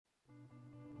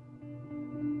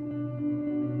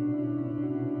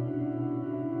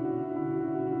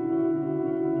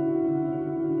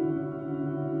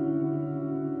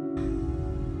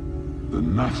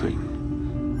nothing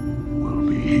will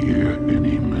be here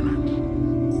any minute.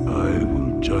 I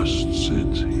will just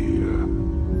sit here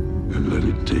and let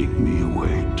it take me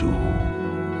away too.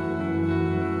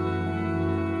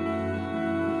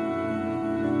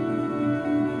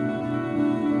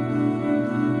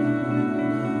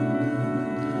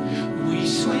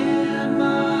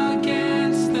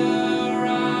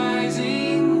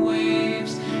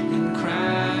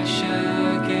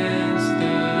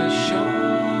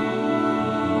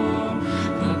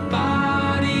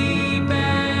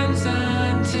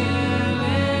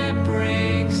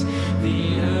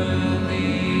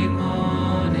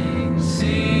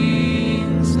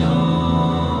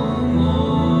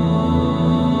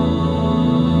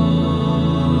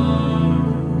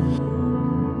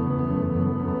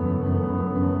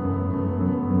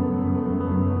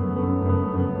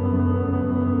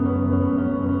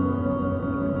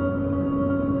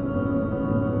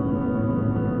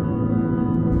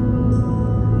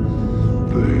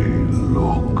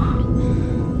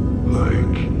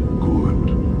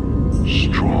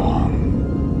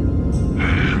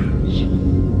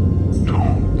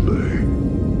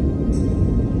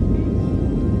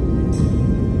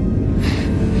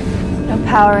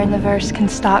 Power in the verse can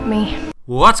stop me.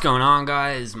 What's going on,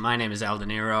 guys? My name is El De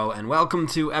Niro, and welcome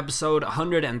to episode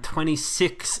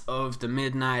 126 of The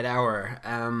Midnight Hour.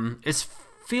 It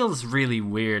feels really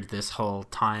weird this whole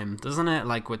time, doesn't it?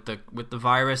 Like with the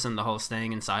virus and the whole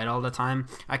staying inside all the time.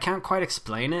 I can't quite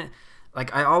explain it.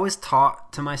 Like, I always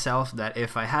thought to myself that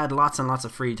if I had lots and lots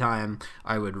of free time,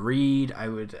 I would read, I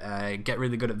would get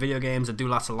really good at video games, I'd do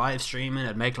lots of live streaming,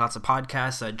 I'd make lots of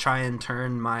podcasts, I'd try and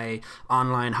turn my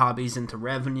online hobbies into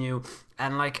revenue.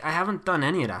 And, like, I haven't done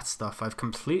any of that stuff. I've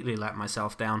completely let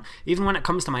myself down. Even when it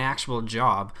comes to my actual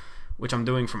job, which I'm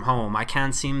doing from home, I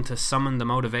can't seem to summon the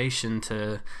motivation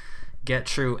to get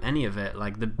through any of it.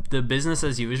 Like the business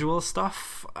as usual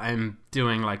stuff, I'm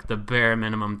doing like the bare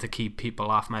minimum to keep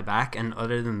people off my back, and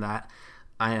other than that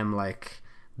I am like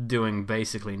doing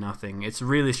basically nothing. It's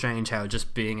really strange how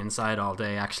just being inside all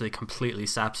day actually completely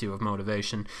saps you of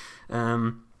motivation.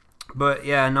 But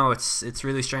yeah, no, it's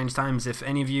really strange times. If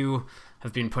any of you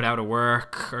have been put out of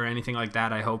work or anything like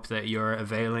that, I hope that you're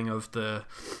availing of the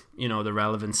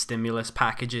relevant stimulus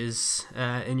packages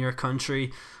in your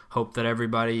country. Hope that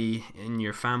everybody in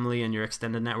your family and your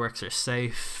extended networks are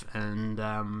safe, and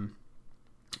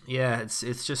yeah,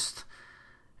 it's just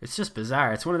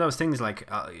bizarre. It's one of those things like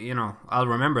I'll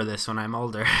remember this when I'm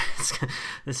older.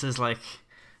 This is like,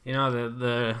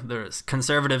 the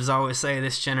conservatives always say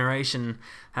this generation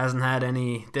hasn't had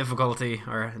any difficulty,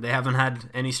 or they haven't had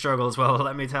any struggles. Well,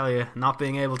 let me tell you, not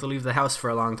being able to leave the house for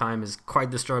a long time is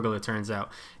quite the struggle, it turns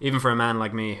out, even for a man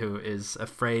like me who is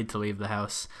afraid to leave the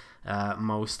house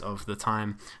most of the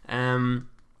time.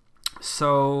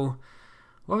 So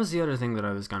what was the other thing that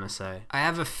I was gonna say? I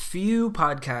have a few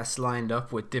podcasts lined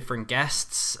up with different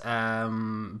guests.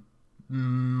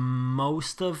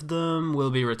 Most of them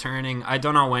will be returning. I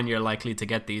don't know when you're likely to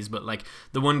get these, but like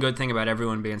the one good thing about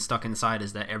everyone being stuck inside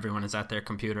is that everyone is at their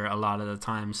computer a lot of the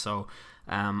time. So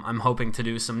I'm hoping to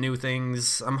do some new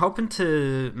things. I'm hoping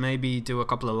to maybe do a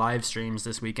couple of live streams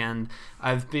this weekend.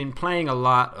 I've been playing a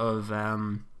lot of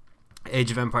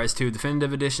Age of Empires 2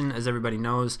 Definitive Edition, as everybody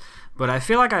knows, but I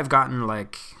feel like I've gotten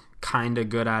like kind of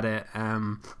good at it.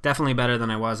 Definitely better than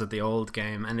I was at the old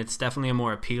game, and it's definitely a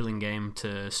more appealing game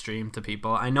to stream to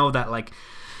people. I know that like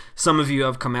some of you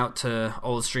have come out to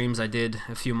old streams I did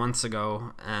a few months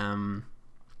ago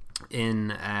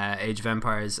in Age of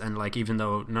Empires, and like even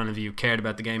though none of you cared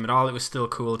about the game at all, it was still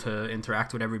cool to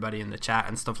interact with everybody in the chat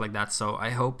and stuff like that. So I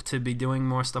hope to be doing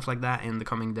more stuff like that in the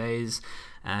coming days.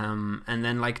 And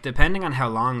then like depending on how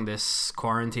long this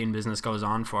quarantine business goes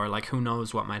on for, like who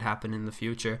knows what might happen in the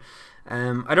future.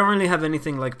 I don't really have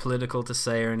anything like political to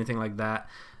say or anything like that.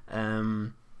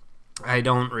 I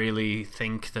don't really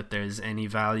think that there's any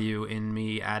value in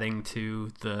me adding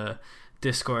to the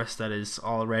discourse that is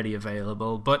already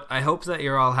available, but I hope that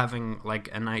you're all having like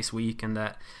a nice week, and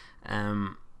that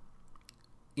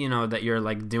that you're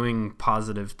like doing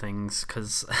positive things,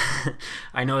 because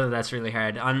I know that that's really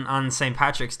hard. On St.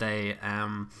 Patrick's Day,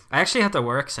 I actually had to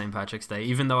work St. Patrick's Day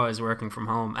even though I was working from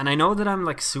home, and I know that I'm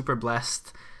like super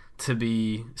blessed to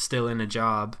be still in a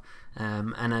job,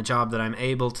 and a job that I'm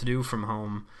able to do from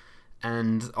home,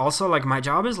 and also like my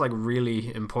job is like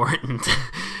really important.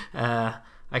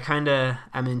 I kind of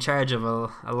am in charge of a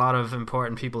lot of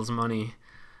important people's money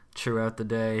throughout the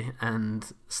day and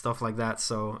stuff like that,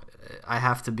 so I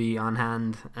have to be on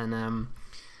hand. And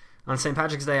on St.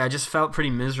 Patrick's Day I just felt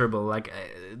pretty miserable. Like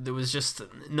there was just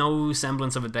no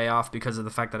semblance of a day off because of the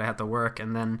fact that I had to work,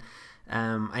 and then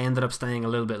I ended up staying a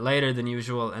little bit later than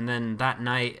usual, and then that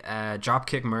night,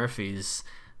 Dropkick Murphys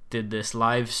did this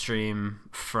live stream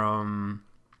from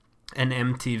an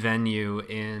empty venue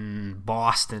in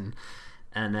Boston,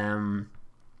 and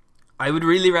I would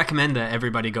really recommend that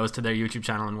everybody goes to their YouTube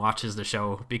channel and watches the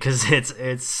show, because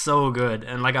it's so good.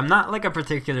 And like, I'm not like a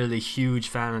particularly huge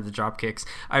fan of the Dropkicks.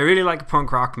 I really like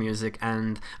punk rock music,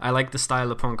 and I like the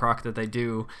style of punk rock that they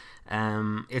do.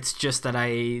 It's just that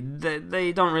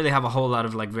they don't really have a whole lot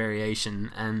of like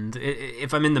variation, and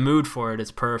if I'm in the mood for it, it's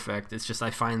perfect. It's just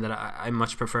I find that I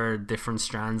much prefer different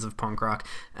strands of punk rock,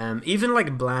 even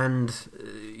like bland,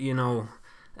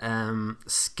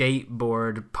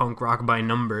 skateboard punk rock by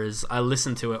numbers. I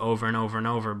listen to it over and over and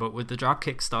over, but with the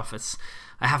Dropkick stuff,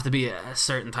 I have to be a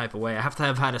certain type of way. I have to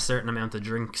have had a certain amount of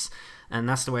drinks, and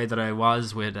that's the way that I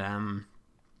was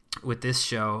with this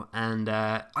show. And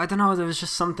I don't know, there was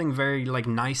just something very like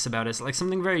nice about it. It's like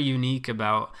something very unique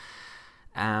about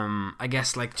I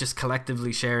guess like just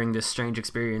collectively sharing this strange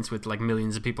experience with like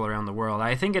millions of people around the world.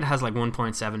 I think it has like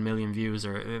 1.7 million views,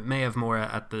 or it may have more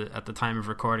at the time of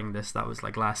recording this. That was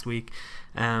like last week.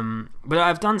 But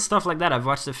I've done stuff like that. I've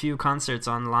watched a few concerts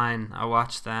online. I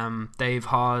watched Dave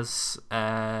Hawes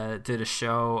did a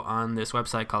show on this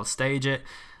website called Stage It,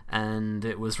 and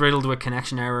it was riddled with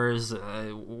connection errors.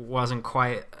 Wasn't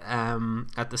quite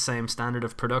at the same standard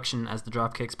of production as the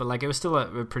Dropkicks, but like it was still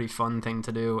a pretty fun thing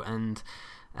to do. And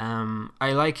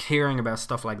I like hearing about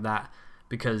stuff like that,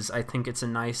 because I think it's a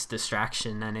nice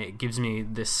distraction, and it gives me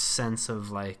this sense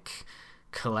of like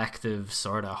collective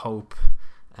sort of hope,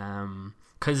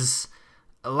 because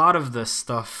a lot of the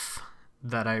stuff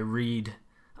that I read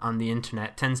on the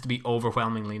internet tends to be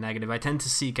overwhelmingly negative. I tend to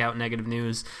seek out negative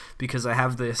news because I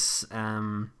have this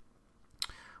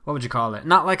what would you call it?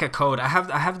 Not like a code. I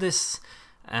have this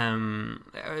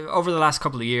over the last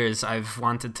couple of years, I've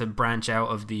wanted to branch out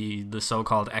of the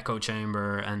so-called echo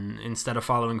chamber, and instead of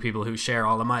following people who share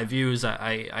all of my views,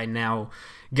 I now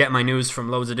get my news from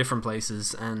loads of different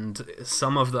places, and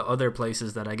some of the other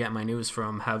places that I get my news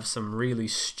from have some really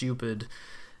stupid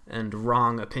and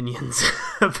wrong opinions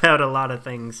about a lot of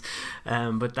things,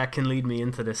 but that can lead me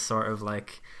into this sort of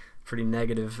like pretty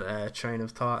negative train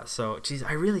of thought. So geez,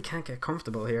 I really can't get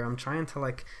comfortable here. I'm trying to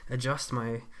like adjust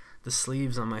the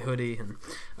sleeves on my hoodie, and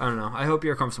I don't know. I hope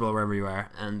you're comfortable wherever you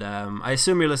are, and I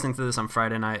assume you're listening to this on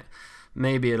Friday night.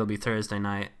 Maybe it'll be Thursday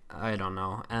night, I don't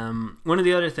know. One of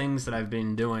the other things that I've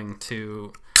been doing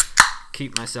to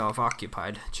keep myself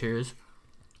occupied, cheers,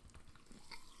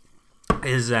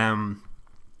 is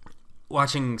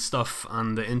watching stuff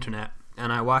on the internet.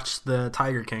 And I watched the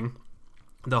Tiger King,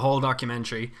 the whole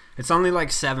documentary. It's only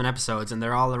like 7 episodes, and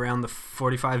they're all around the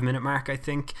 45-minute mark, I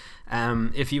think.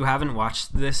 If you haven't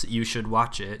watched this, you should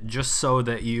watch it, just so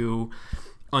that you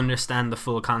understand the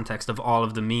full context of all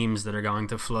of the memes that are going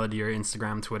to flood your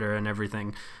Instagram, Twitter, and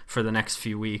everything for the next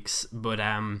few weeks. But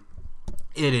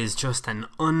it is just an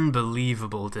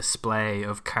unbelievable display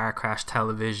of car crash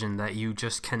television that you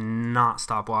just cannot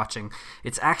stop watching.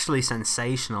 It's actually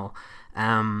sensational.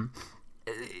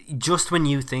 Just when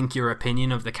you think your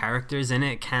opinion of the characters in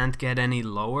it can't get any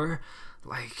lower,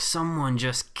 like someone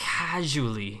just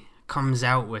casually comes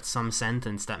out with some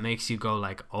sentence that makes you go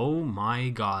like, oh my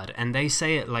god, and they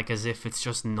say it like as if it's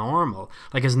just normal,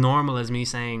 like as normal as me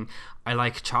saying I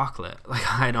like chocolate. Like,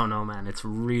 I don't know, man, it's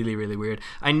really, really weird.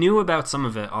 I knew about some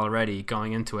of it already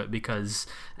going into it, because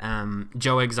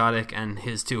Joe Exotic and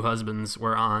his 2 husbands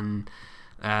were on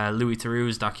Louis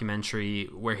Theroux's documentary,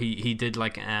 where he did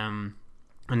like an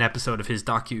episode of his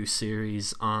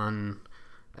docu-series on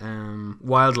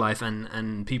wildlife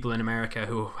and people in America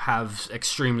who have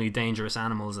extremely dangerous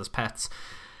animals as pets.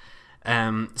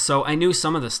 So I knew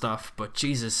some of the stuff, but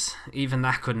Jesus, even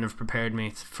that couldn't have prepared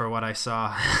me for what I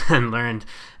saw and learned.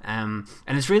 And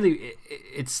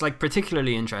it's like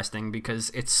particularly interesting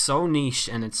because it's so niche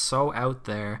and it's so out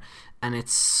there and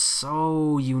it's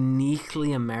so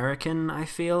uniquely American, I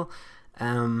feel.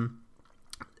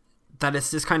 That it's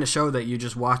this kind of show that you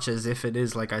just watch as if it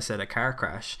is, like I said, a car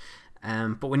crash.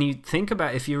 But when you think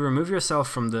about, if you remove yourself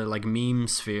from the like meme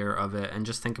sphere of it and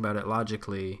just think about it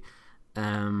logically,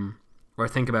 or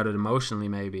think about it emotionally,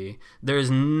 maybe there's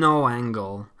no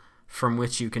angle from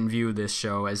which you can view this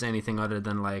show as anything other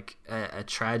than like a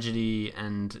tragedy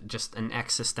and just an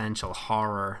existential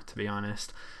horror, to be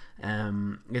honest.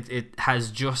 It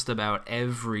has just about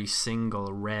every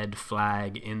single red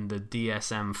flag in the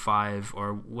DSM-5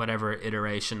 or whatever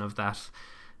iteration of that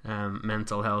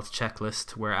mental health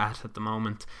checklist we're at the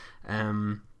moment.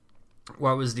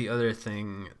 What was the other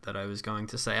thing that I was going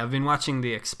to say? I've been watching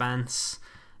The Expanse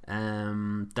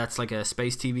That's like a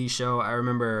space TV show. I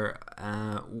remember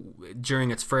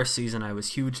during its first season I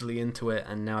was hugely into it,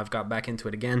 and now I've got back into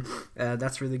it again.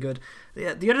 That's really good.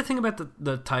 The other thing about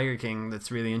the Tiger King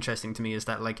that's really interesting to me is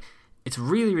that, like, it's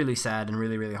really, really sad and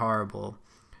really, really horrible.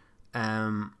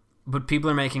 But people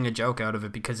are making a joke out of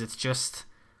it because it's just,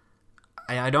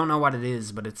 I don't know what it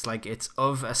is, but it's like it's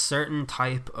of a certain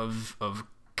type of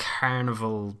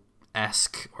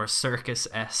carnival-esque or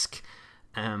circus-esque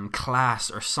class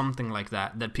or something like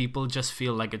that people just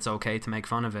feel like it's okay to make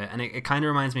fun of it. And it kind of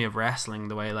reminds me of wrestling,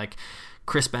 the way like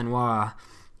Chris Benoit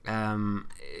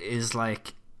is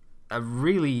like a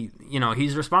really, you know,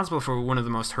 he's responsible for one of the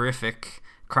most horrific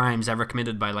crimes ever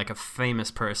committed by like a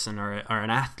famous person or an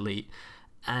athlete,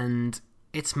 and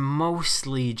it's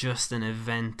mostly just an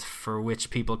event for which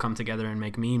people come together and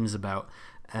make memes about,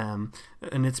 and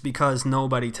it's because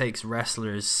nobody takes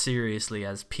wrestlers seriously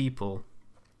as people.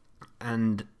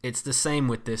 And it's the same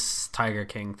with this Tiger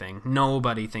King thing.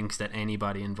 Nobody thinks that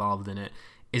anybody involved in it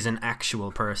is an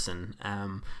actual person.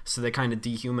 So they kind of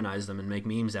dehumanize them and make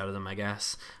memes out of them, I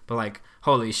guess. But like,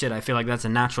 holy shit, I feel like that's a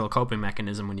natural coping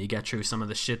mechanism when you get through some of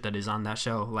the shit that is on that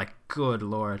show. Like, good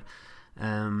lord.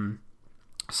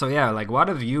 So yeah, like, what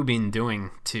have you been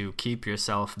doing to keep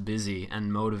yourself busy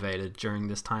and motivated during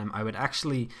this time? I would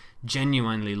actually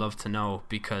genuinely love to know,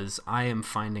 because I am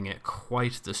finding it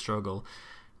quite the struggle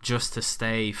just to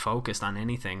stay focused on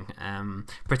anything,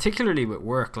 particularly with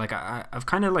work. Like I've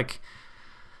kind of like,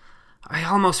 I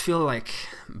almost feel like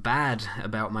bad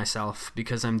about myself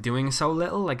because I'm doing so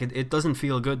little. Like it doesn't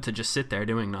feel good to just sit there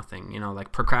doing nothing, you know.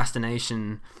 Like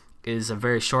procrastination is a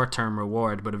very short-term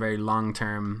reward but a very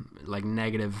long-term like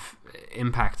negative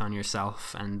impact on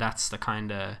yourself, and that's the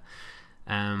kind of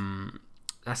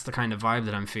vibe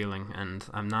that I'm feeling, and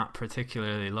I'm not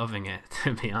particularly loving it,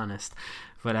 to be honest.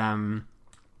 But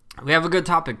we have a good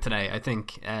topic today, I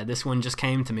think. This one just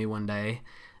came to me one day,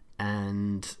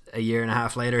 and a year and a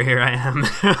half later, here I am,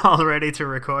 all ready to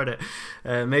record it.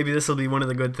 Maybe this will be one of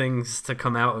the good things to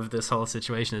come out of this whole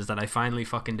situation, is that I finally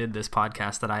fucking did this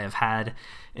podcast that I have had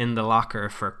in the locker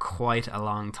for quite a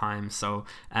long time. So,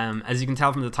 as you can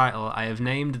tell from the title, I have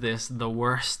named this The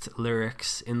Worst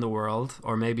Lyrics in the World,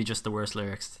 or maybe just The Worst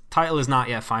Lyrics. Title is not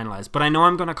yet finalized, but I know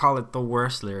I'm going to call it The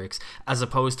Worst Lyrics as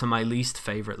opposed to my least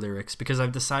favorite lyrics, because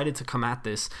I've decided to come at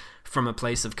this from a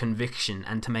place of conviction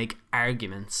and to make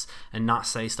arguments and not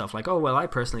say stuff like, oh, well, I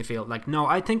personally feel like, no,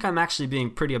 I think I'm actually being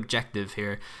pretty objective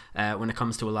here when it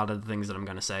comes to a lot of the things that I'm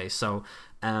going to say. So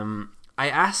I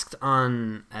asked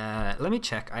on, let me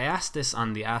check, I asked this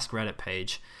on the Ask Reddit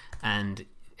page, and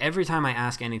every time I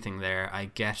ask anything there, I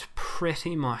get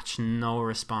pretty much no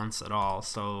response at all.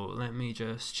 So let me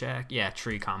just check. Yeah,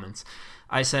 3 comments.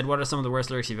 I said, what are some of the worst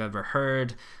lyrics you've ever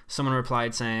heard? Someone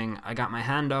replied saying, I got my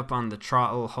hand up on the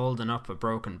throttle, holding up a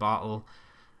broken bottle,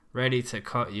 ready to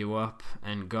cut you up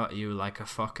and gut you like a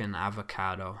fucking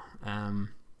avocado.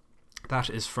 That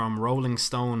is from Rolling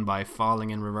Stone by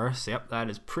Falling in Reverse. Yep, that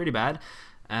is pretty bad.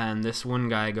 And this one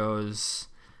guy goes,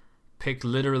 pick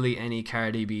literally any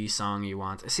Cardi B song you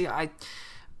want. See, I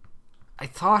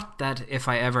thought that if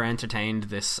I ever entertained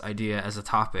this idea as a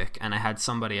topic and I had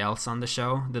somebody else on the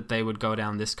show, that they would go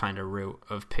down this kind of route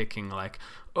of picking like,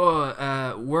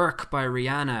 Work by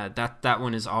Rihanna. That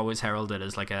one is always heralded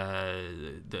as like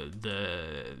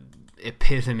the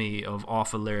epitome of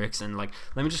awful lyrics. And like,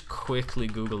 let me just quickly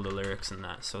Google the lyrics in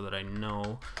that so that I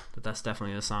know that that's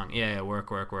definitely the song. Yeah, work,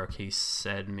 he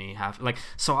said me half. Like,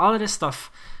 so all of this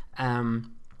stuff,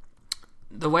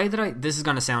 the way that this is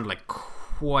going to sound like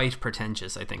quite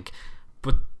pretentious, I think,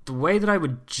 but the way that I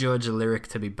would judge a lyric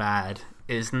to be bad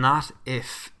is not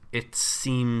if it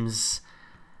seems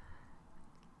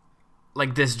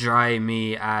like this dry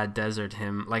me desert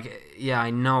him. Like, yeah, I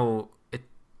know it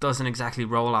doesn't exactly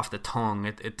roll off the tongue,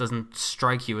 it doesn't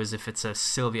strike you as if it's a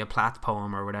Sylvia Plath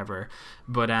poem or whatever,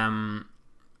 but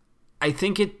I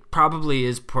think it probably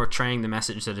is portraying the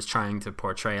message that it's trying to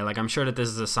portray. Like, I'm sure that this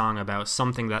is a song about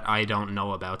something that I don't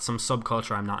know about, some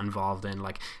subculture I'm not involved in.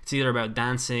 Like, it's either about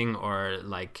dancing or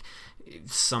like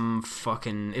some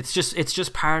fucking, it's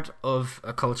just part of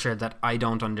a culture that I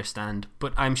don't understand,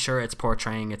 but I'm sure it's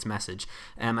portraying its message.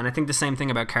 And I think the same thing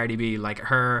about Cardi B. Like,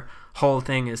 her whole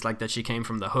thing is like that she came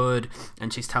from the hood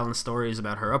and she's telling stories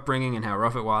about her upbringing and how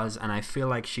rough it was, and I feel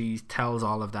like she tells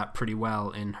all of that pretty well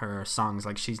in her songs.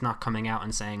 Like, she's not coming out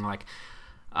and saying like,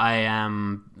 I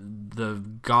am the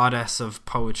goddess of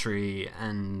poetry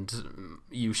and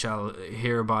you shall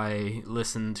hereby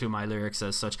listen to my lyrics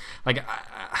as such. Like,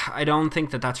 I don't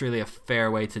think that that's really a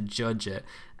fair way to judge it.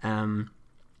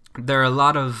 There are a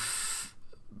lot of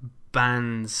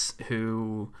bands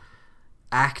who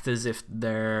act as if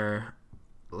they're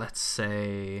let's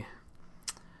say,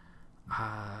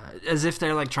 as if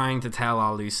they're like trying to tell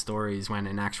all these stories when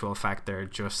in actual fact they're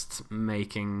just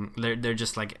they're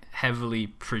just like heavily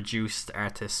produced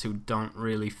artists who don't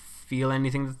really feel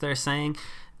anything that they're saying.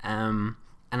 And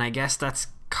I guess that's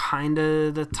kind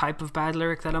of the type of bad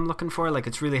lyric that I'm looking for. Like,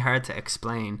 it's really hard to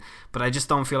explain, but I just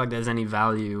don't feel like there's any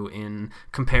value in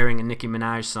comparing a Nicki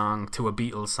Minaj song to a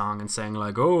Beatles song and saying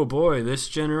like, oh boy, this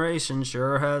generation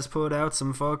sure has put out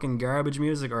some fucking garbage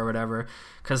music or whatever,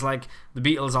 because like the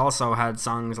Beatles also had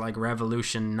songs like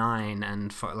Revolution 9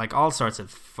 and like all sorts of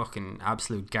fucking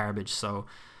absolute garbage. So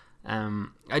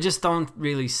I just don't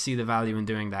really see the value in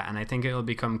doing that, and I think it'll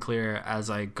become clear as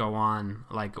I go on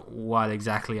like what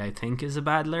exactly I think is a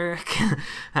bad lyric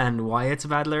and why it's a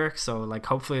bad lyric. So like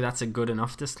hopefully that's a good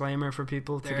enough disclaimer for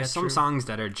people to get through. There are some songs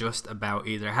that are just about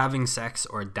either having sex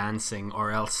or dancing, or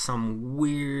else some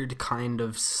weird kind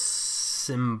of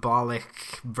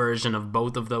symbolic version of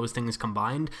both of those things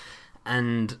combined.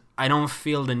 And I don't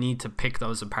feel the need to pick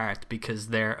those apart because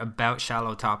they're about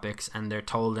shallow topics and they're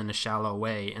told in a shallow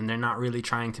way, and they're not really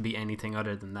trying to be anything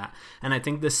other than that. And I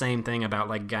think the same thing about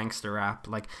like gangster rap.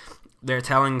 Like, they're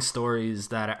telling stories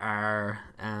that are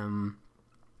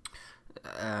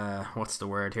what's the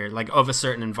word here, like of a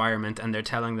certain environment, and they're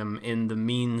telling them in the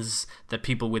means that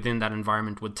people within that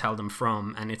environment would tell them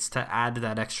from, and it's to add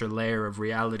that extra layer of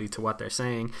reality to what they're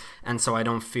saying. And so I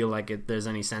don't feel like there's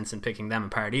any sense in picking them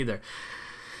apart either.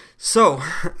 So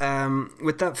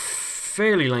with that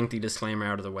fairly lengthy disclaimer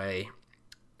out of the way,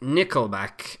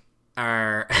 Nickelback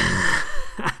are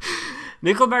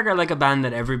Nickelback are like a band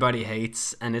that everybody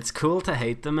hates, and it's cool to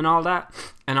hate them and all that.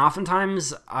 And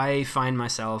oftentimes I find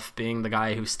myself being the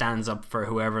guy who stands up for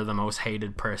whoever the most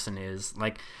hated person is.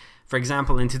 Like, for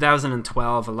example, in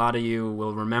 2012, a lot of you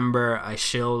will remember I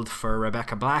shilled for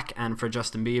Rebecca Black and for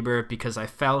Justin Bieber because I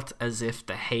felt as if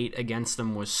the hate against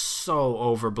them was so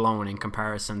overblown in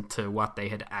comparison to what they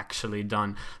had actually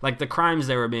done. Like, the crimes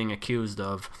they were being accused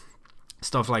of,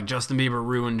 stuff like Justin Bieber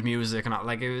ruined music and all,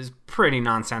 like, it was pretty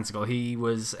nonsensical. He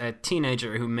was a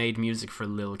teenager who made music for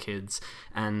little kids,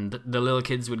 and the little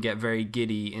kids would get very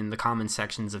giddy in the comment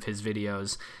sections of his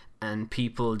videos, and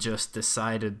people just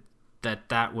decided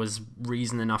that was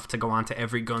reason enough to go on to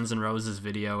every Guns N' Roses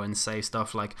video and say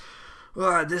stuff like,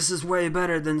 oh, this is way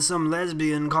better than some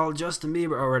lesbian called Justin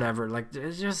Bieber or whatever. Like,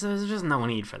 there's just no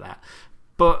need for that.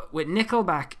 But with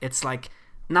Nickelback, it's like,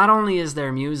 not only is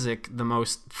their music the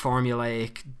most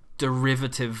formulaic,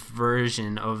 derivative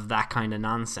version of that kind of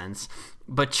nonsense,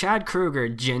 but Chad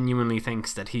Kroeger genuinely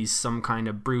thinks that he's some kind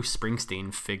of Bruce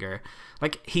Springsteen figure.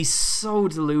 Like, he's so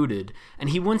deluded,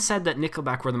 and he once said that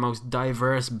Nickelback were the most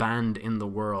diverse band in the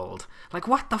world. Like,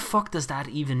 what the fuck does that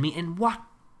even mean? In what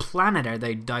planet are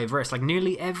they diverse? Like,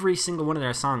 nearly every single one of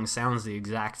their songs sounds the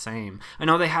exact same. I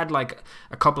know they had, like,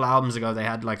 a couple albums ago, they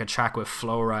had, like, a track with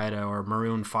Flo Rida or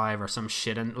Maroon 5 or some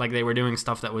shit, and, like, they were doing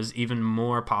stuff that was even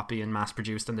more poppy and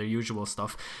mass-produced than their usual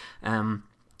stuff.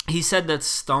 He said that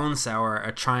Stone Sour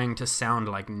are trying to sound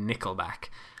like Nickelback.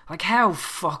 Like, how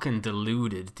fucking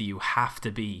deluded do you have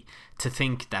to be to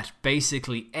think that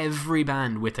basically every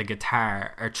band with a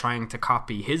guitar are trying to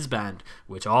copy his band,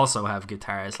 which also have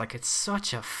guitars? Like, it's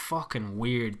such a fucking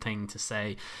weird thing to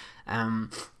say.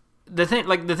 The thing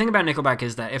about Nickelback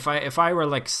is that if I were,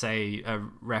 like, say, a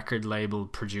record label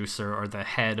producer or the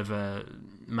head of a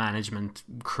management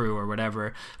crew or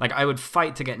whatever, like, I would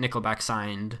fight to get Nickelback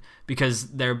signed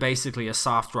because they're basically a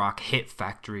soft rock hit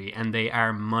factory and they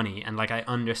are money, and, like, I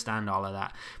understand all of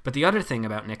that. But the other thing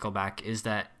about Nickelback is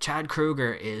that Chad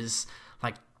Kroeger is,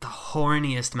 like, the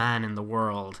horniest man in the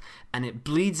world, and it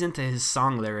bleeds into his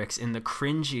song lyrics in the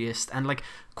cringiest and, like,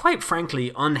 quite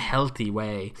frankly unhealthy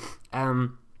way.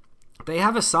 They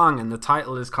have a song, and the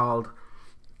title is called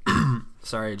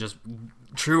sorry, just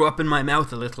drew up in my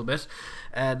mouth a little bit.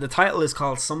 The title is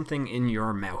called Something in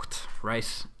Your Mouth,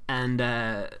 right? And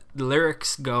the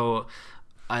lyrics go,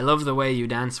 I love the way you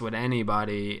dance with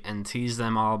anybody and tease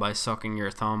them all by sucking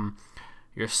your thumb.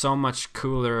 You're so much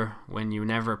cooler when you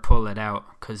never pull it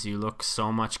out, 'cause you look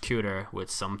so much cuter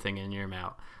with something in your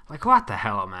mouth. Like, what the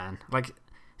hell, man? Like,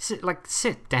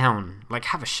 sit down, like,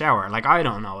 have a shower. Like, I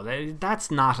don't know,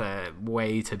 that's not a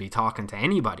way to be talking to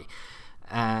anybody.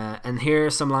 And here are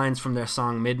some lines from their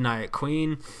song Midnight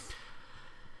Queen.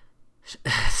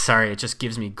 Sorry, it just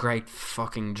gives me great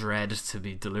fucking dread to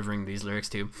be delivering these lyrics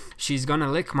to. She's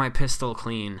gonna lick my pistol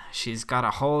clean. She's got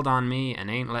a hold on me and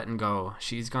ain't letting go.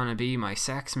 She's gonna be my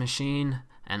sex machine,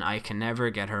 and I can never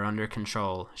get her under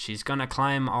control. She's gonna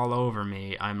climb all over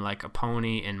me. I'm like a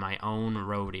pony in my own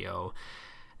rodeo.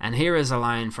 And here is a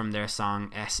line from their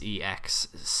song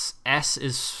SEX. S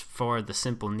is for the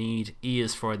simple need, E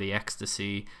is for the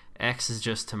ecstasy, X is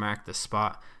just to mark the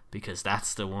spot, because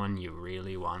that's the one you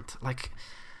really want. Like,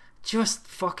 just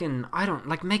fucking, I don't,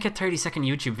 like, make a 30-second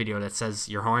YouTube video that says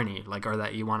you're horny, like, or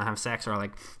that you want to have sex, or,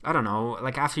 like, I don't know,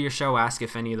 like, after your show, ask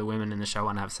if any of the women in the show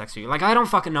want to have sex with you. Like, I don't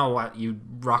fucking know what you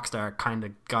rockstar kind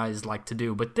of guys like to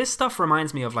do, but this stuff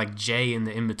reminds me of, like, Jay in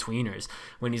the In-Betweeners,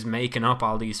 when he's making up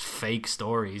all these fake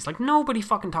stories. Like, nobody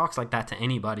fucking talks like that to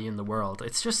anybody in the world.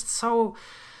 It's just so,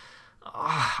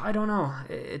 I don't know,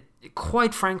 it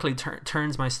quite frankly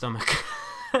turns my stomach.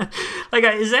 Like,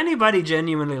 is anybody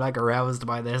genuinely, like, aroused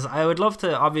by this? I would love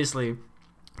to. Obviously,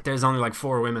 there's only like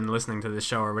 4 women listening to this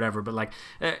show or whatever, but, like,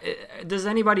 does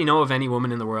anybody know of any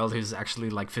woman in the world who's actually,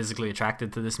 like, physically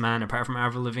attracted to this man apart from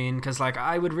Avril Lavigne? Because, like,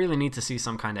 I would really need to see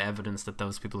some kind of evidence that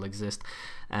those people exist.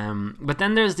 But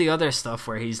then there's the other stuff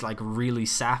where he's, like, really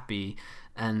sappy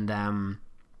and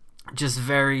just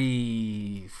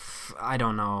very, I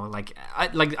don't know, like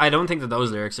I don't think that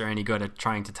those lyrics are any good at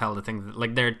trying to tell the thing that,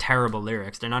 like, they're terrible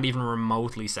lyrics. They're not even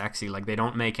remotely sexy. Like, they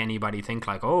don't make anybody think,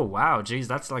 like, oh wow, geez,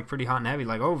 that's, like, pretty hot and heavy.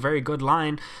 Like, oh, very good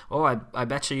line. Oh, I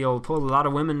bet you'll pull a lot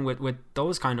of women with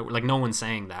those kind of, like, no one's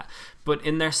saying that. But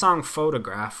in their song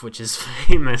Photograph, which is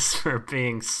famous for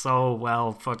being so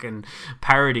well fucking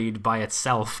parodied by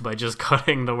itself by just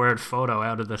cutting the word photo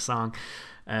out of the song,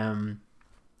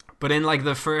 but in, like,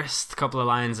 the first couple of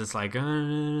lines, it's like,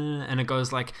 and it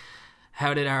goes like,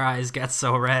 how did our eyes get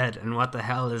so red? And what the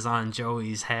hell is on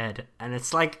Joey's head? And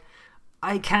it's like,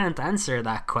 I can't answer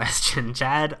that question,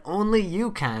 Chad. Only you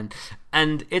can.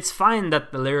 And it's fine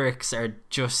that the lyrics are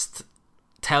just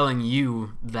telling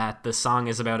you that the song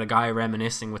is about a guy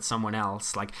reminiscing with someone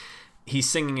else. Like, he's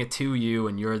singing it to you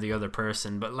and you're the other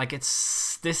person. But, like,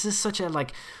 this is such a,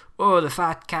 like, oh, the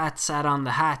fat cat sat on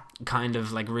the hat kind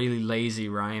of, like, really lazy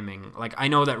rhyming. Like, I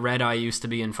know that Red Eye used to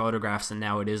be in Photographs and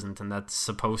now it isn't, and that's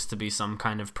supposed to be some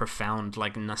kind of profound,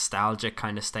 like, nostalgic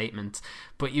kind of statement,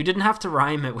 but you didn't have to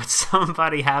rhyme it with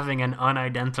somebody having an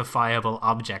unidentifiable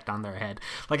object on their head.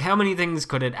 Like, how many things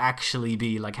could it actually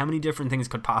be? Like, how many different things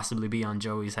could possibly be on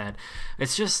Joey's head?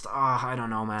 It's just, I don't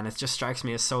know, man. It just strikes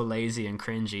me as so lazy and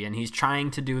cringy, and he's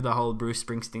trying to do the whole Bruce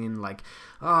Springsteen, like,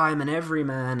 oh, I'm an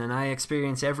everyman and I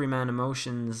experience everyman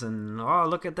emotions, and oh,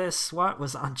 look at this, what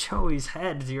was on Joey's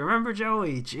head? Do you remember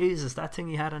Joey? Jesus, that thing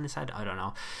he had on his head. I don't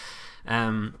know.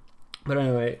 But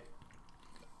anyway,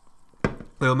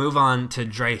 we'll move on to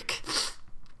Drake.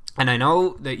 And I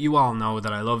know that you all know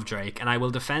that I love Drake, and I will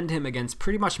defend him against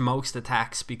pretty much most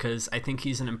attacks because I think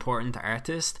he's an important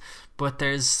artist, but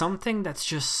there's something that's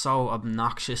just so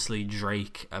obnoxiously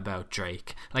Drake about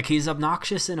Drake. Like, he's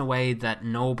obnoxious in a way that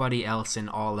nobody else in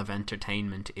all of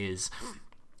entertainment is.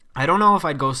 I don't know if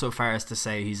I'd go so far as to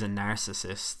say he's a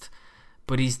narcissist,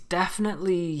 but he's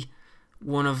definitely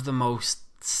one of the most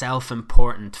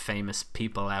self-important famous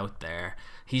people out there.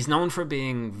 He's known for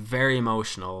being very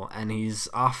emotional, and he's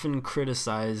often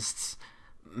criticized,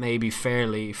 maybe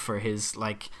fairly, for his,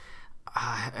 like,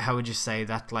 how would you say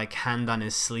that, like, hand on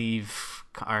his sleeve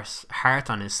or heart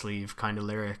on his sleeve kind of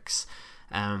lyrics,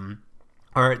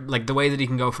 or, like, the way that he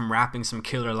can go from rapping some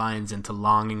killer lines into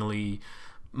longingly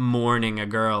mourning a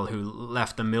girl who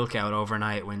left the milk out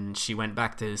overnight when she went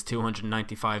back to his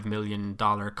 $295 million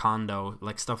condo,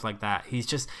 like, stuff like that.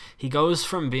 He goes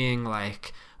from being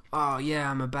like, oh yeah,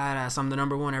 I'm a badass, I'm the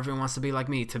number one, everyone wants to be like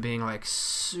me, to being, like,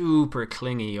 super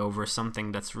clingy over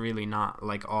something that's really not,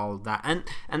 like, all that.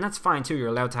 And that's fine too, you're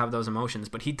allowed to have those emotions,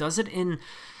 but he does it in,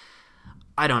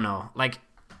 I don't know, like,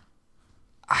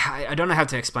 I don't know how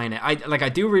to explain it. I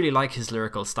do really like his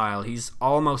lyrical style. He's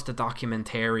almost a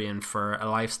documentarian for a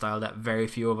lifestyle that very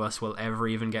few of us will ever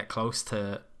even get close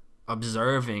to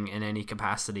observing in any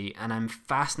capacity, and I'm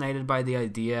fascinated by the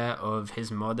idea of his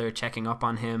mother checking up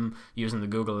on him using the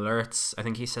Google Alerts. I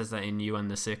think he says that in You and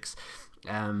the Six,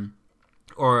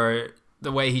 or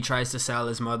the way he tries to sell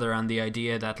his mother on the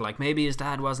idea that, like, maybe his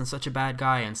dad wasn't such a bad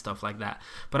guy and stuff like that.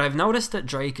 But I've noticed that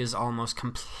Drake is almost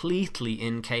completely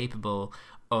incapable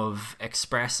of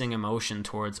expressing emotion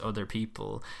towards other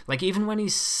people. Like, even when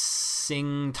he's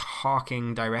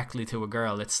talking directly to a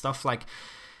girl, it's stuff like,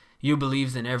 you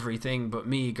believed in everything but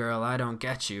me, girl, I don't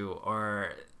get you.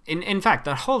 Or in fact,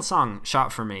 that whole song,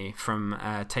 Shot For Me, from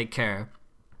Take Care,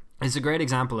 is a great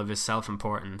example of his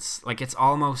self-importance. Like, it's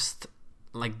almost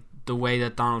like the way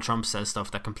that Donald Trump says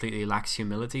stuff that completely lacks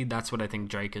humility. That's what I think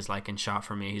Drake is like in Shot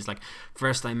For Me. He's like,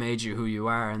 first I made you who you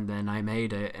are, and then I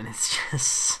made it. And it's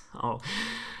just,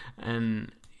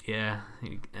 and yeah,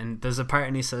 and there's a part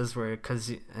and he says where,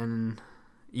 and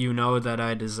you know that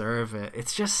I deserve it.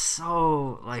 It's just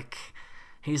so, like,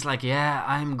 he's like, yeah,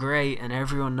 I'm great, and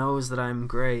everyone knows that I'm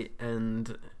great,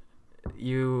 and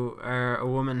you are a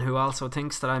woman who also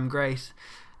thinks that I'm great.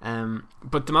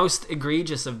 But the most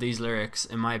egregious of these lyrics,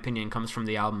 in my opinion, comes from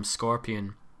the album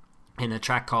Scorpion, in a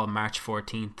track called March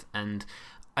 14th. And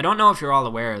I don't know if you're all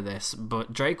aware of this,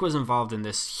 but Drake was involved in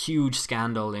this huge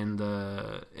scandal in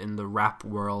the rap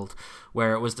world,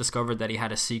 where it was discovered that he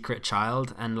had a secret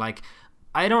child. And like,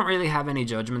 I don't really have any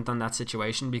judgment on that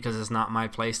situation because it's not my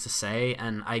place to say,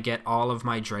 and I get all of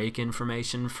my Drake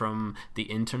information from the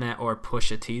internet or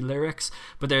Pusha T lyrics.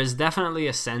 But there's definitely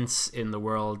a sense in the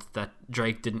world that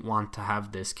Drake didn't want to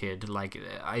have this kid. Like,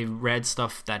 I read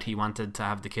stuff that he wanted to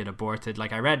have the kid aborted.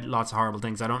 Like, I read lots of horrible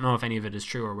things. I don't know if any of it is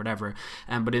true or whatever.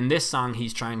 But in this song,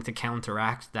 he's trying to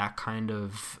counteract that kind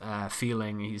of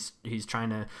feeling. He's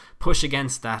trying to push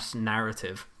against that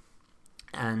narrative,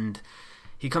 and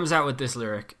he comes out with this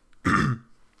lyric: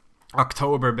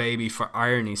 October baby, for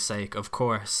irony's sake, of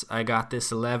course. I got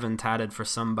this 11 tatted for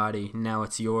somebody, now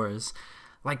it's yours.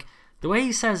 Like, the way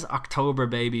he says October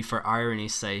baby for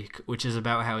irony's sake, which is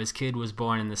about how his kid was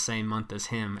born in the same month as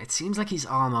him, it seems like he's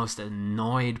almost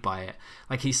annoyed by it.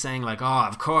 Like, he's saying like, oh,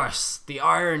 of course, the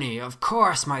irony, of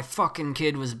course my fucking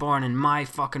kid was born in my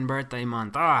fucking birthday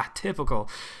month. Ah, typical.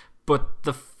 But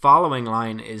the following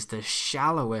line is the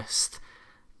shallowest,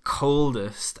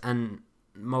 coldest and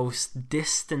most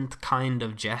distant kind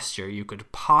of gesture you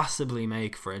could possibly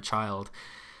make for a child,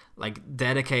 like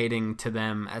dedicating to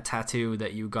them a tattoo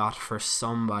that you got for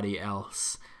somebody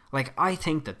else. Like, I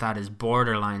think that is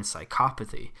borderline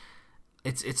psychopathy.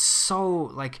 It's so,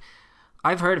 like,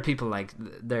 I've heard of people, like,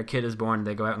 their kid is born,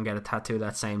 they go out and get a tattoo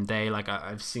that same day. Like,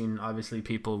 I've seen, obviously,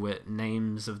 people with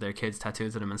names of their kids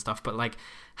tattooed to them and stuff, but like,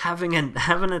 having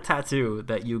a tattoo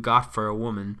that you got for a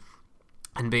woman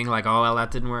and being like, oh, well, that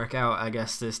didn't work out, I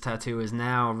guess this tattoo is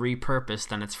now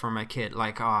repurposed and it's for my kid.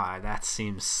 Like, oh, that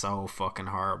seems so fucking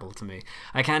horrible to me.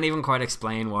 I can't even quite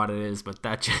explain what it is, but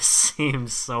that just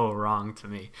seems so wrong to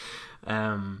me.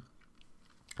 And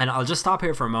I'll just stop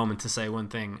here for a moment to say one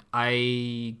thing.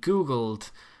 I Googled,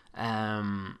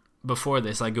 before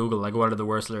this, I Googled, like, what are the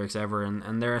worst lyrics ever,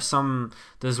 and there's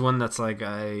one that's like,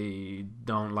 I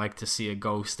don't like to see a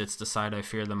ghost, it's the side I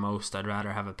fear the most, I'd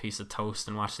rather have a piece of toast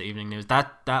and watch the evening news.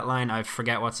 That line, I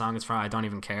forget what song it's from, I don't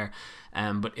even care,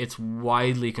 but it's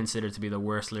widely considered to be the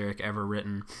worst lyric ever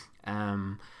written,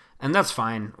 and that's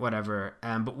fine, whatever.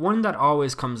 But one that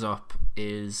always comes up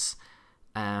is,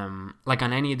 like,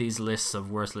 on any of these lists of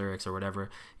worst lyrics or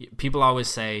whatever, people always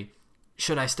say,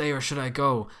 should I stay or should I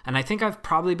go? And I think I've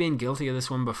probably been guilty of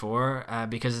this one before,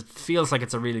 because it feels like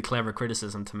it's a really clever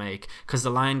criticism to make, because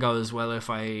the line goes, well, if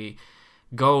I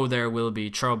go there will be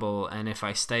trouble, and if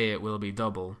I stay it will be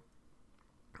double.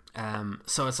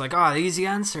 So it's like, oh, easy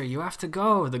answer, you have to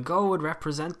go. The go would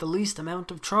represent the least amount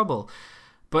of trouble.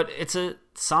 But it's a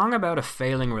song about a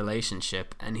failing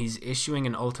relationship, and he's issuing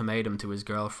an ultimatum to his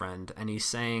girlfriend, and he's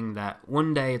saying that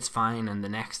one day it's fine and the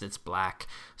next it's black.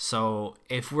 So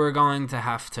if we're going to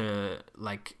have to,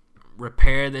 like,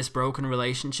 repair this broken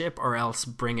relationship or else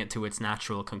bring it to its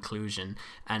natural conclusion,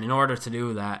 and in order to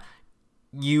do that,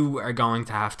 you are going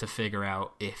to have to figure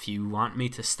out if you want me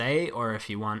to stay or if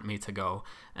you want me to go.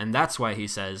 And that's why he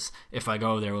says, if I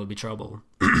go, there will be trouble.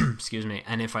 Excuse me.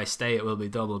 And if I stay, it will be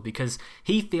double. Because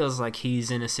he feels like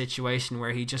he's in a situation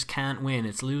where he just can't win.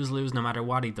 It's lose-lose no matter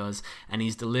what he does. And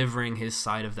he's delivering his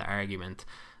side of the argument.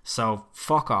 So,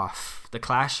 fuck off. The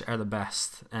Clash are the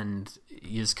best. And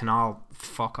yous can all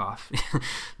fuck off.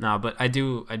 No, but I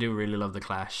do really love the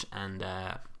Clash. And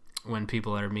when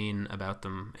people are mean about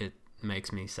them, it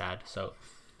makes me sad. So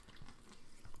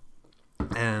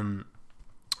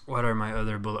what are my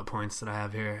other bullet points that I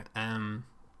have here?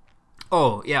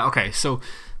 So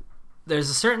there's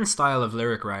a certain style of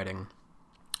lyric writing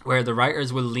where the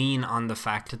writers will lean on the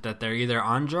fact that they're either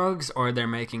on drugs or they're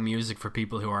making music for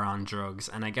people who are on drugs.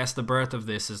 And I guess the birth of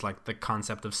this is like the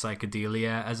concept of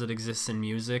psychedelia as it exists in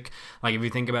music. Like, if you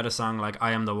think about a song like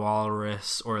I Am the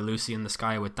Walrus or Lucy in the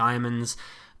Sky with Diamonds,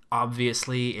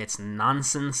 obviously it's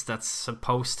nonsense that's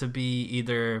supposed to be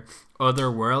either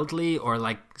otherworldly or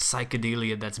like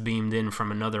psychedelia that's beamed in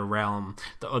from another realm,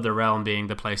 the other realm being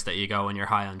the place that you go when you're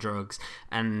high on drugs.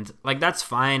 And like, that's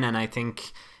fine. And I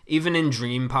think even in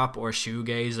dream pop or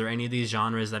shoegaze or any of these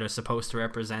genres that are supposed to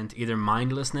represent either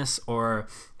mindlessness or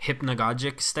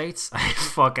hypnagogic states, I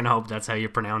fucking hope that's how you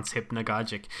pronounce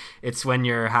hypnagogic. It's when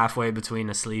you're halfway between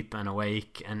asleep and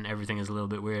awake and everything is a little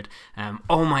bit weird.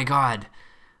 Oh my god,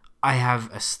 I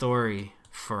have a story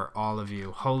for all of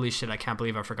you. Holy shit, I can't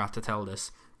believe I forgot to tell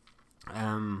this.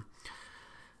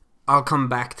 I'll come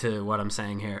back to what I'm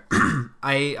saying here.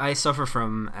 I suffer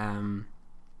from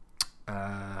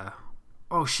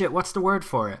oh shit, what's the word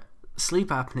for it? Sleep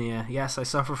apnea. Yes, I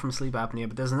suffer from sleep apnea,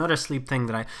 but there's another sleep thing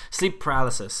sleep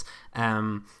paralysis.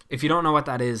 If you don't know what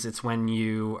that is, it's when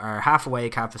you are half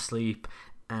awake, half asleep,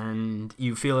 and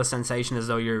you feel a sensation as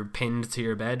though you're pinned to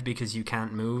your bed because you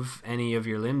can't move any of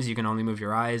your limbs. You can only move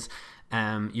your eyes.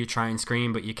 You try and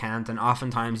scream, but you can't, and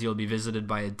oftentimes you'll be visited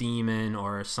by a demon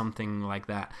or something like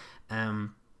that.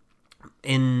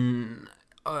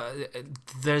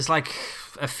 There's like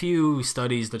a few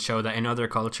studies that show that in other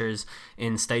cultures,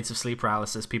 in states of sleep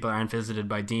paralysis, people aren't visited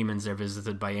by demons, they're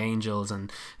visited by angels,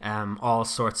 and all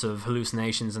sorts of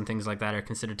hallucinations and things like that are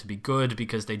considered to be good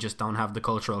because they just don't have the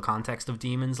cultural context of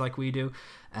demons like we do.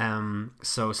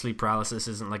 So sleep paralysis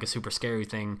isn't like a super scary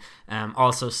thing.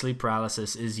 Also, sleep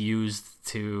paralysis is used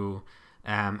to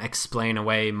explain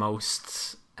away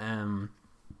most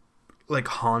like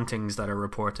hauntings that are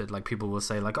reported. Like people will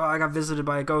say like, oh, I got visited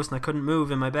by a ghost and I couldn't move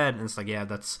in my bed, and it's like, yeah,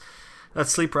 that's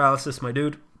sleep paralysis, my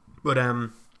dude. But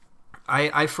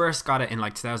I first got it in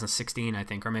like 2016, I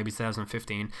think, or maybe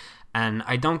 2015, and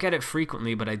I don't get it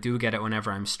frequently, but I do get it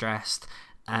whenever I'm stressed.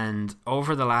 And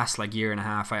over the last like year and a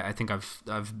half, I think I've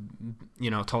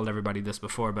told everybody this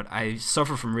before, but I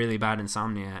suffer from really bad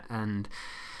insomnia, and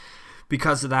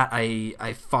because of that,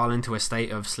 I fall into a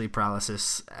state of sleep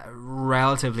paralysis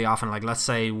relatively often, like let's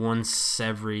say once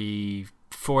every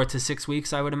 4 to 6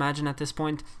 weeks, I would imagine at this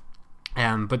point.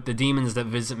 But the demons that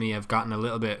visit me have gotten a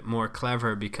little bit more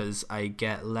clever because I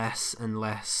get less and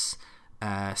less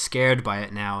scared by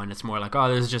it now, and it's more like, oh,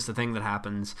 this is just a thing that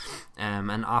happens.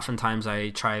 And oftentimes I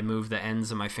try to move the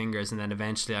ends of my fingers, and then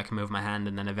eventually I can move my hand,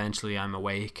 and then eventually I'm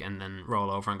awake and then roll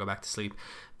over and go back to sleep.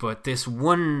 But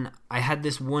I had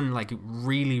this one like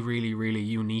really, really, really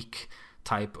unique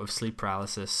type of sleep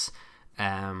paralysis.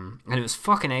 And it was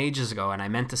fucking ages ago, and I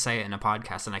meant to say it in a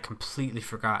podcast and I completely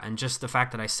forgot. And just the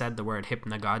fact that I said the word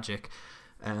hypnagogic,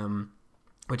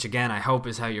 which again I hope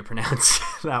is how you pronounce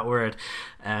that word.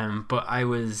 But I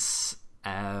was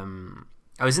in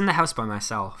the house by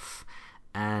myself,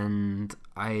 and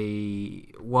I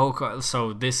woke up.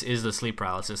 So this is the sleep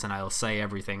paralysis, and I'll say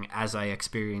everything as I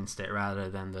experienced it rather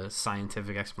than the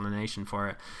scientific explanation for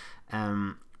it.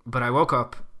 But I woke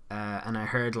up and I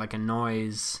heard like a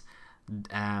noise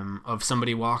of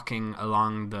somebody walking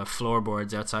along the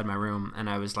floorboards outside my room, and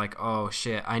I was like, oh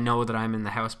shit, I know that I'm in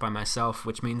the house by myself,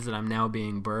 which means that I'm now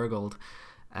being burgled.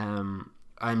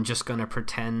 I'm just gonna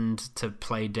pretend to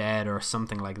play dead or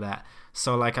something like that.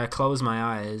 So like I closed my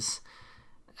eyes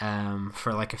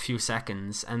for like a few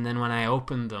seconds, and then when I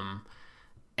opened them,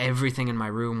 everything in my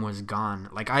room was gone.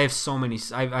 Like I have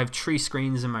I have 3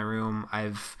 screens in my room.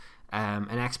 I've an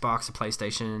Xbox, a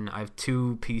PlayStation, I have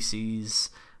 2 PCs.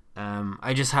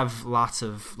 I just have lots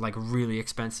of like really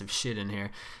expensive shit in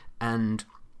here, and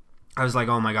I was like,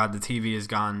 oh my god, the TV is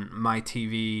gone. My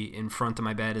TV in front of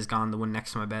my bed is gone. The one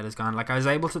next to my bed is gone. Like I was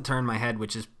able to turn my head,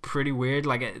 which is pretty weird.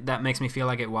 Like that makes me feel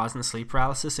like it wasn't sleep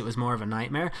paralysis. It was more of a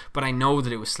nightmare. But I know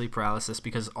that it was sleep paralysis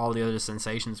because all the other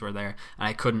sensations were there, and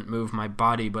I couldn't move my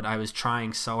body. But I was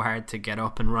trying so hard to get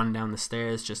up and run down the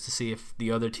stairs just to see if the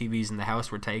other TVs in the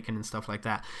house were taken and stuff like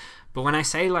that. But when I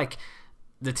say like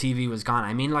the TV was gone,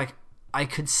 I mean like I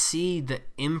could see the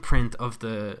imprint of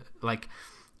the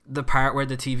part where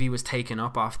the TV was taken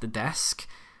up off the desk,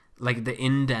 like the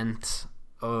indent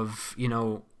of,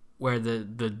 where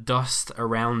the dust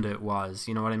around it was,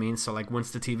 you know what I mean? So like once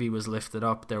the TV was lifted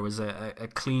up, there was a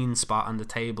clean spot on the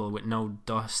table with no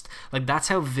dust. Like that's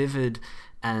how vivid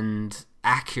and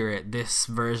accurate this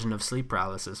version of sleep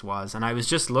paralysis was. And I was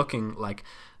just looking, like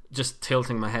just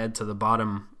tilting my head to the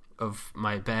bottom of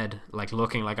my bed, like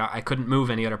looking, like I couldn't move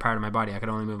any other part of my body. I could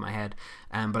only move my head,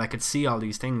 but I could see all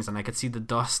these things, and I could see the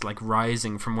dust like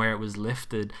rising from where it was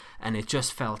lifted, and it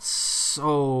just felt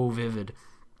so vivid,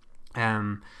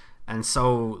 and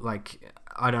so like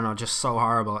I don't know, just so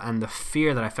horrible. And the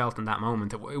fear that I felt in that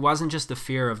moment, it wasn't just the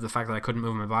fear of the fact that I couldn't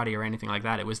move my body or anything like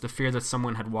that. It was the fear that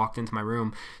someone had walked into my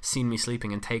room, seen me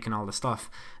sleeping, and taken all the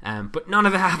stuff. But none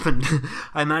of it happened.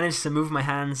 I managed to move my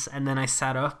hands, and then I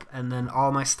sat up, and then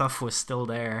all my stuff was still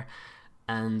there.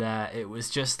 And it was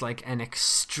just like an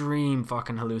extreme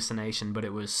fucking hallucination, but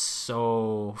it was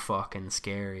so fucking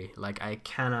scary. Like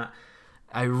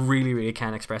I really, really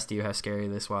can't express to you how scary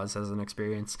this was as an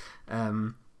experience.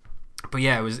 But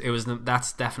yeah,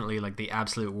 that's definitely like the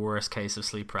absolute worst case of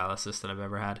sleep paralysis that I've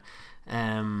ever had.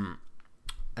 And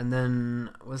then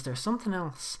was there something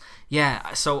else?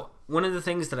 Yeah, so one of the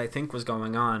things that I think was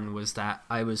going on was that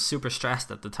I was super stressed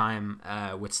at the time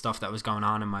with stuff that was going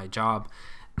on in my job.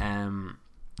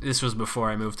 This was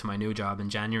before I moved to my new job in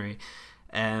January.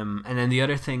 And then the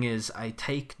other thing is I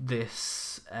take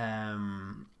this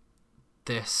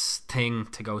this thing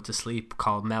to go to sleep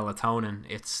called melatonin.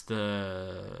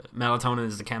 Melatonin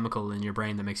is the chemical in your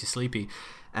brain that makes you sleepy,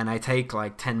 and I take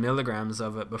like 10 milligrams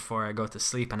of it before I go to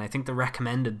sleep, and I think the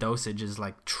recommended dosage is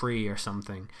like 3 or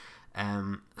something.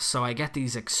 So I get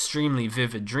these extremely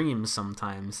vivid dreams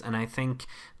sometimes, and I think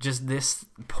just this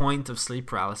point of sleep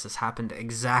paralysis happened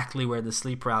exactly where the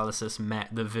sleep paralysis met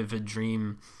the vivid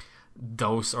dream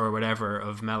dose or whatever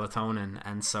of melatonin,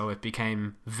 and so it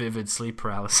became vivid sleep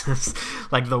paralysis.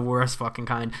 Like the worst fucking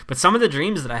kind. But some of the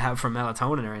dreams that I have from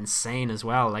melatonin are insane as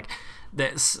well. Like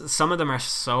some of them are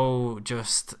so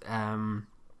just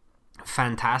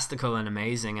fantastical and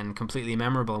amazing and completely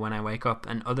memorable when I wake up,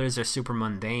 and others are super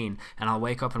mundane, and I'll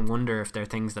wake up and wonder if they're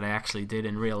things that I actually did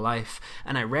in real life.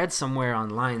 And I read somewhere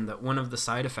online that one of the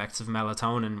side effects of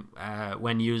melatonin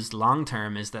when used long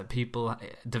term is that people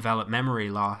develop memory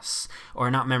loss,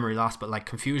 or not memory loss but like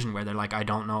confusion, where they're like, I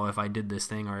don't know if I did this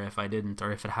thing or if I didn't,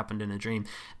 or if it happened in a dream.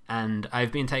 And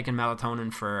I've been taking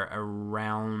melatonin for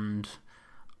around,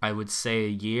 I would say, a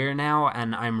year now,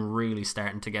 and I'm really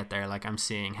starting to get there. Like, I'm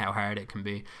seeing how hard it can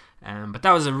be. But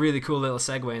that was a really cool little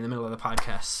segue in the middle of the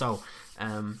podcast. So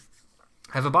I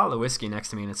have a bottle of whiskey next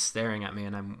to me, and it's staring at me,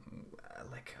 and I'm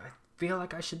like, I feel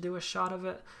like I should do a shot of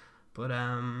it, but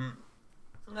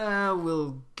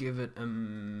we'll give it a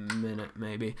minute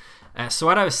maybe. So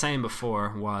what I was saying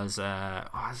before was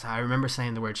I remember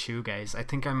saying the word shoegaze. I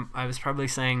think I was probably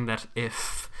saying that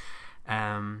if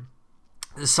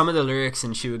some of the lyrics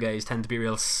in shoegaze tend to be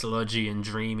real sludgy and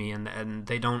dreamy, and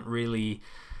they don't really,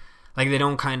 like, they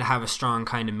don't kind of have a strong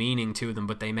kind of meaning to them,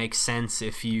 but they make sense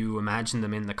if you imagine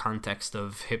them in the context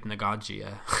of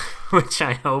hypnagogia, which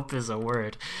I hope is a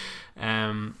word.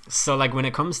 So like when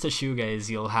it comes to shoegaze,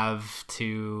 you'll have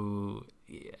to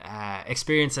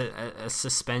experience a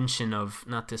suspension of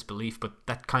not disbelief, but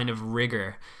that kind of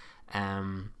rigor.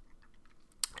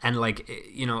 And like,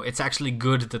 you know, it's actually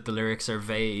good that the lyrics are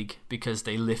vague, because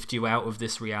they lift you out of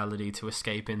this reality to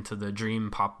escape into the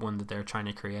dream pop one that they're trying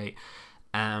to create.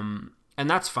 And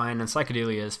that's fine, and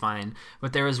psychedelia is fine.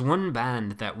 But there is one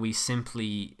band that we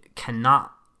simply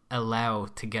cannot allow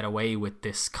to get away with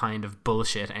this kind of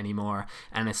bullshit anymore,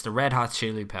 and it's the Red Hot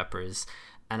Chili Peppers.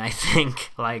 And I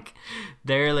think, like,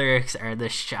 their lyrics are the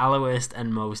shallowest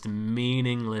and most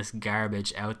meaningless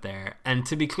garbage out there. And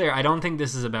to be clear, I don't think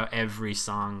this is about every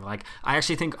song. Like, I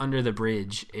actually think Under the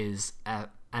Bridge is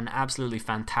an absolutely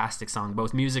fantastic song,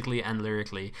 both musically and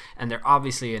lyrically. And they're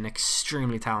obviously an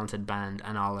extremely talented band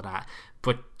and all of that.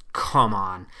 But come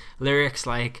on. Lyrics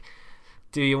like,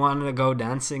 do you want to go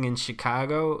dancing in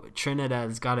Chicago?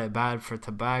 Trinidad's got it bad for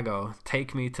Tobago.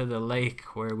 Take me to the lake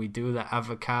where we do the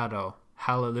avocado.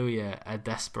 Hallelujah, a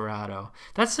desperado.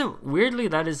 Weirdly,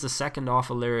 that is the second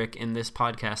awful lyric in this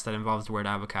podcast that involves the word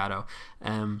avocado.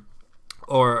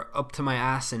 Or up to my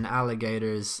ass in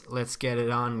alligators. Let's get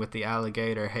it on with the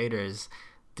alligator haters.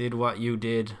 Did what you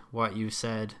did, what you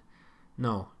said.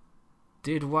 No.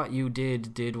 Did what you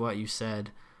did what you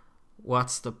said.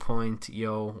 What's the point,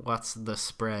 yo? What's the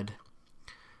spread?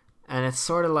 And it's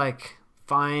sort of like,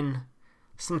 fine.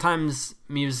 Sometimes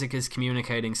music is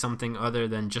communicating something other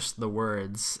than just the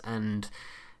words, and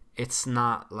it's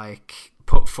not like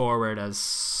put forward as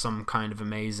some kind of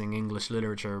amazing English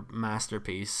literature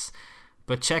masterpiece.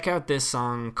 But check out this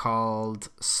song called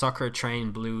Sucker Train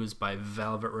Blues by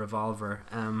Velvet Revolver.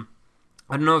 I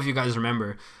don't know if you guys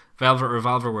remember, Velvet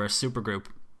Revolver were a supergroup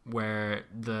where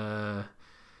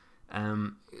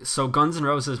so Guns N'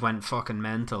 Roses went fucking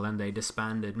mental and they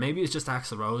disbanded. Maybe it's just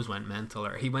Axl Rose went mental,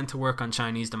 or he went to work on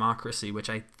Chinese Democracy, which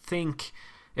I think,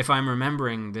 if I'm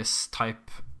remembering this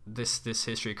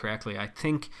history correctly, I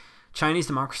think Chinese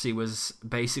Democracy was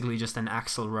basically just an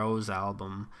Axl Rose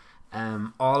album.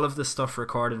 All of the stuff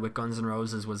recorded with Guns N'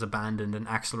 Roses was abandoned, and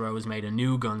Axl Rose made a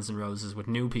new Guns N' Roses with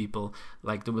new people.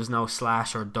 Like, there was no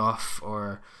Slash or Duff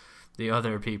or the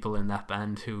other people in that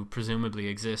band who presumably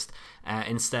exist.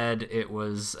 Instead, it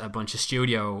was a bunch of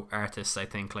studio artists, I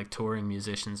think, like touring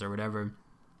musicians or whatever.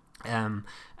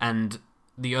 And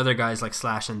the other guys like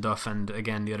Slash and Duff, and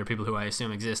again the other people who I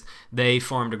assume exist, they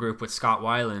formed a group with Scott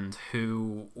Weiland,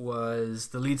 who was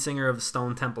the lead singer of the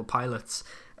Stone Temple Pilots.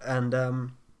 And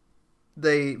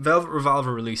Velvet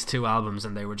Revolver released 2 albums,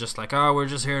 and they were just like, oh, we're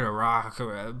just here to rock.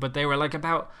 But they were like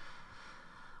about,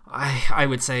 I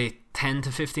would say 10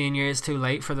 to 15 years too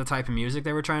late for the type of music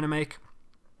they were trying to make.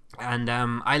 And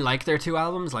I like their 2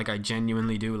 albums, like I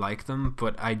genuinely do like them,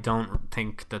 but I don't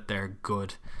think that they're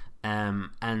good.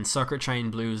 And Sucker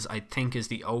Train Blues, I think, is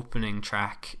the opening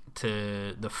track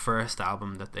to the first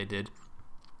album that they did.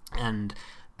 And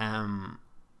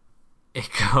it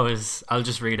goes, I'll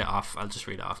just read it off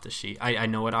the sheet. I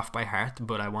know it off by heart,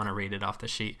 but I want to read it off the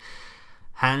sheet.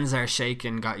 Hands are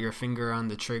shaking, got your finger on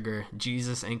the trigger.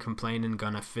 Jesus ain't complaining,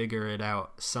 gonna figure it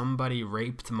out. Somebody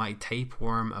raped my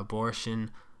tapeworm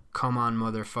abortion. Come on,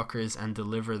 motherfuckers, and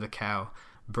deliver the cow.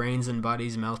 Brains and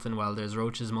bodies melting while there's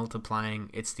roaches multiplying.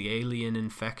 It's the alien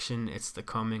infection, it's the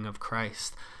coming of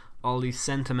Christ. All these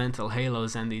sentimental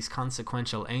halos and these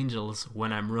consequential angels,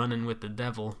 when I'm running with the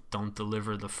devil, don't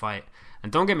deliver the fight.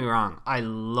 And don't get me wrong, I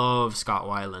love Scott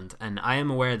Weiland, and I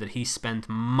am aware that he spent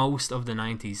most of the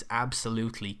 90s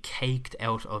absolutely caked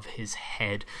out of his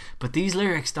head. But these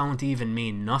lyrics don't even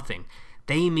mean nothing.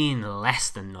 They mean less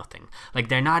than nothing. Like,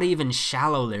 they're not even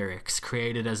shallow lyrics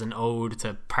created as an ode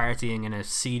to partying in a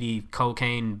seedy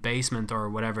cocaine basement or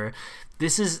whatever.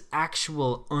 This is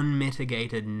actual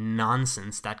unmitigated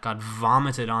nonsense that got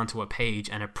vomited onto a page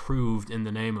and approved in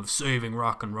the name of saving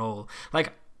rock and roll.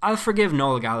 Like, I'll forgive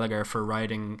Noel Gallagher for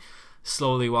writing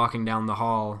Slowly Walking Down the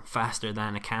Hall faster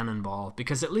than a cannonball,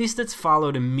 because at least it's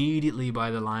followed immediately by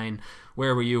the line,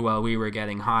 where were you while we were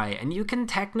getting high? And you can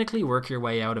technically work your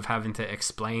way out of having to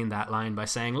explain that line by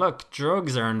saying, look,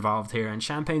 drugs are involved here, and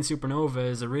Champagne Supernova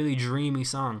is a really dreamy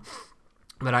song.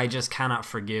 But I just cannot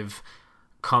forgive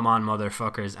Come On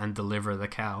Motherfuckers and Deliver the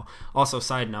Cow. Also,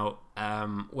 side note,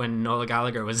 when Noel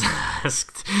Gallagher was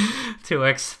asked to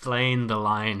explain the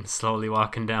line Slowly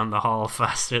Walking Down the Hall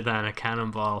faster than a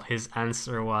cannonball, his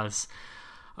answer was,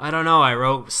 I don't know, I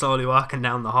wrote Slowly Walking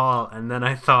Down the Hall and then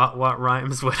I thought, what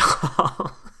rhymes with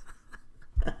hall?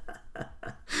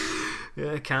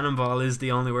 Yeah, cannonball is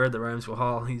the only word that rhymes with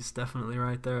hall. He's definitely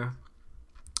right there.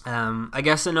 I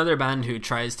guess another band who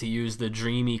tries to use the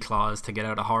dreamy clause to get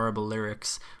out of horrible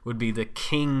lyrics would be the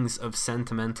kings of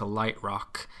sentimental light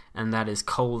rock, and that is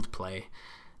Coldplay,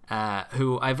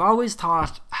 who I've always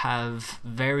thought have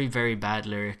very, very bad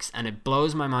lyrics, and it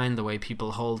blows my mind the way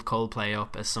people hold Coldplay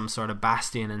up as some sort of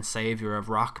bastion and saviour of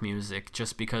rock music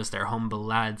just because they're humble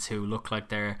lads who look like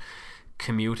they're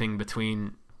commuting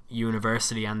between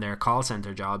university and their call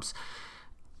centre jobs.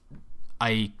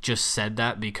 I just said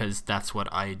that because that's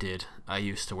what I did. I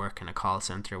used to work in a call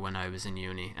centre when I was in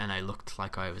uni, and I looked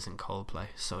like I was in Coldplay,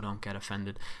 so don't get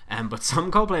offended. But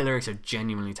some Coldplay lyrics are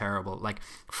genuinely terrible. Like,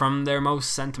 from their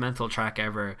most sentimental track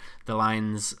ever, the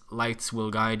lines, lights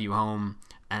will guide you home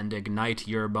and ignite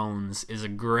your bones, is a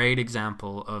great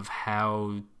example of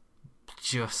how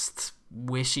just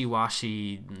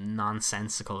wishy-washy,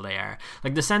 nonsensical they are.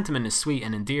 Like, the sentiment is sweet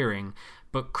and endearing,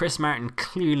 but Chris Martin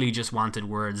clearly just wanted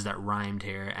words that rhymed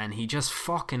here, and he just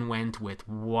fucking went with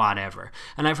whatever.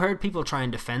 And I've heard people try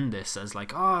and defend this as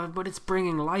like, oh, but it's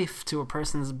bringing life to a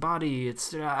person's body.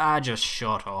 It's just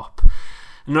shut up.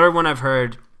 Another one I've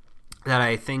heard that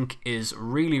I think is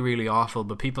really, really awful,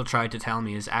 but people try to tell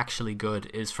me is actually good,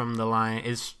 is from the line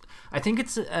I think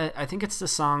it's the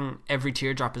song Every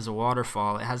Teardrop is a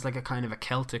Waterfall. It has like a kind of a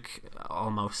Celtic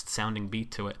almost sounding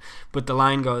beat to it, but the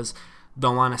line goes,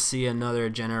 don't want to see another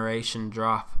generation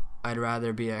drop. I'd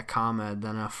rather be a comma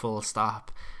than a full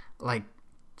stop. Like,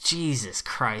 Jesus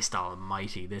Christ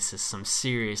almighty, this is some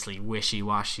seriously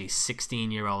wishy-washy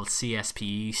 16-year-old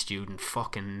CSPE student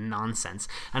fucking nonsense.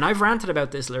 And I've ranted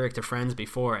about this lyric to friends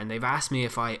before, and they've asked me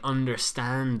if I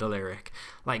understand the lyric.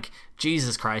 Like,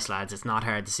 Jesus Christ, lads, it's not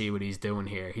hard to see what he's doing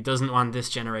here. He doesn't want this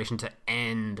generation to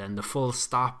end, and the full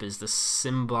stop is the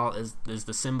symbol is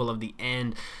the symbol of the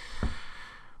end.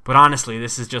 But honestly,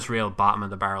 this is just real bottom of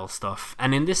the barrel stuff.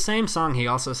 And in this same song, he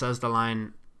also says the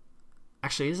line,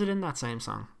 actually, is it in that same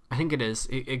song? I think it is.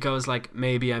 It goes like,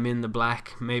 maybe I'm in the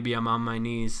black, maybe I'm on my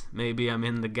knees, maybe I'm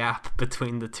in the gap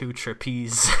between the two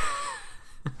trapeze.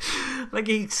 Like,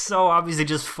 he so obviously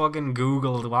just fucking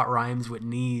Googled what rhymes with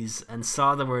knees and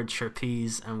saw the word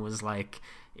trapeze and was like,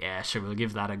 yeah, sure, we'll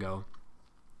give that a go.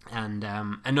 And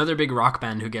another big rock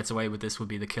band who gets away with this would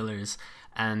be The Killers.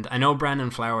 And I know Brandon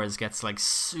Flowers gets like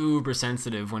super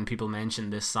sensitive when people mention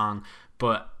this song,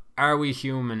 but Are We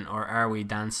Human or Are We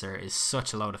Dancer is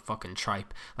such a load of fucking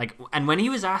tripe. Like, and when he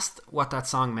was asked what that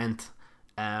song meant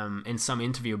in some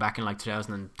interview back in like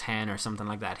 2010 or something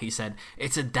like that, he said,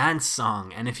 it's a dance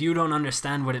song, and if you don't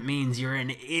understand what it means, you're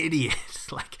an idiot.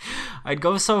 Like, I'd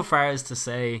go so far as to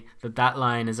say that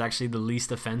line is actually the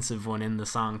least offensive one in the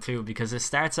song too, because it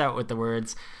starts out with the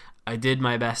words, I did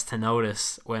my best to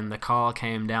notice when the call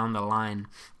came down the line.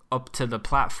 Up to the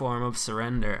platform of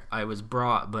surrender, I was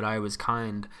brought, but I was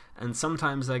kind. And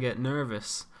sometimes I get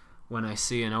nervous when I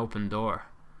see an open door.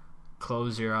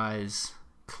 Close your eyes,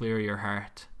 clear your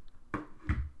heart,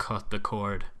 cut the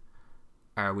cord,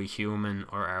 Are we human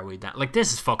or are we that? Like,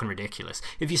 this is fucking ridiculous.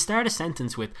 If you start a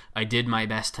sentence with, I did my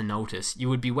best to notice, you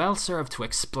would be well served to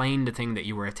explain the thing that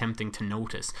you were attempting to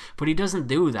notice. But he doesn't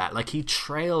do that. Like, he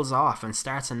trails off and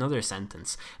starts another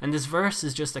sentence. And this verse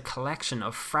is just a collection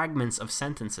of fragments of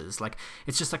sentences. Like,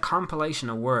 it's just a compilation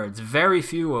of words, very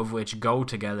few of which go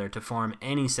together to form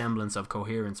any semblance of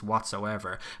coherence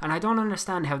whatsoever. And I don't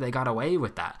understand how they got away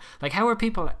with that. Like, how are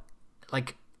people,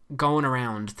 like, going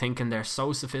around thinking they're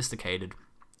so sophisticated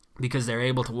because they're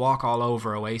able to walk all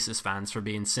over Oasis fans for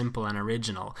being simple and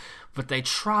original, but they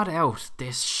trot out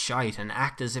this shite and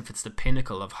act as if it's the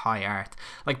pinnacle of high art.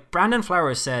 Like, Brandon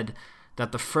Flowers said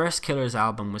that the first Killers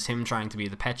album was him trying to be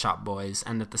the Pet Shop Boys,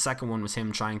 and that the second one was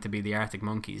him trying to be the Arctic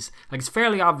Monkeys. Like, it's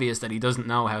fairly obvious that he doesn't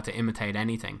know how to imitate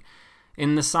anything.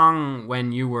 In the song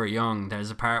When You Were Young,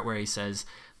 there's a part where he says,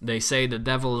 they say the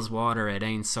devil's water, it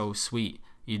ain't so sweet.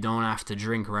 You don't have to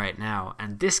drink right now.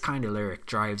 And this kind of lyric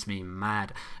drives me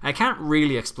mad. I can't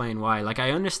really explain why. Like,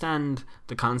 I understand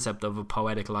the concept of a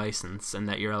poetic license and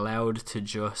that you're allowed to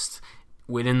just,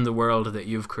 within the world that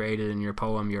you've created in your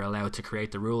poem, you're allowed to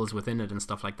create the rules within it and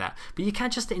stuff like that. But you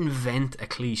can't just invent a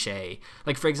cliche.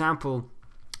 Like, for example,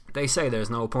 they say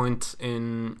there's no point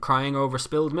in crying over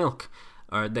spilled milk.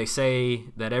 Or they say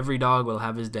that every dog will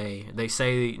have his day. They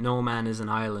say no man is an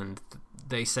island.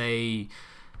 They say...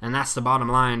 and that's the bottom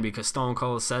line because Stone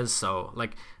Cold says so.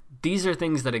 Like, these are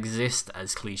things that exist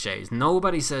as cliches.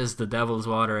 Nobody says the devil's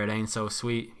water, it ain't so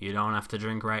sweet, you don't have to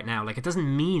drink right now. Like, it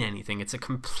doesn't mean anything. It's a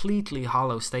completely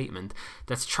hollow statement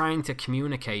that's trying to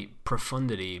communicate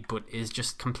profundity but is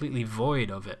just completely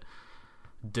void of it.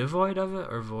 Devoid of it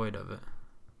or void of it?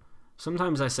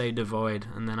 Sometimes I say devoid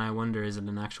and then I wonder, is it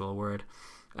an actual word?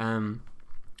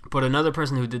 But another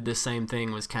person who did this same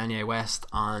thing was Kanye West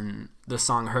on the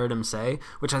song Heard 'Em Say,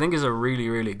 which I think is a really,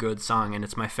 really good song, and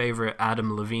it's my favorite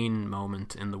Adam Levine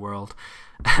moment in the world.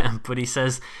 But he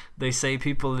says, they say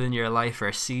people in your life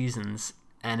are seasons,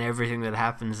 and everything that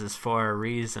happens is for a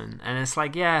reason. And it's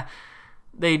like, yeah,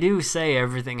 they do say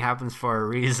everything happens for a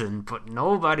reason, but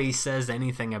nobody says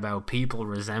anything about people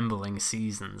resembling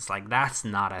seasons. Like, that's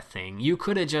not a thing. You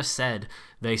could have just said,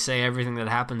 they say everything that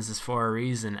happens is for a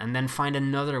reason, and then find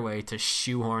another way to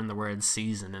shoehorn the word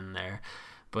season in there.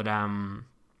 But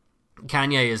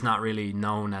Kanye is not really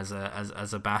known as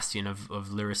a bastion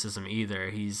of lyricism either.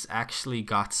 He's actually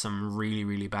got some really,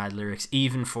 really bad lyrics,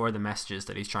 even for the messages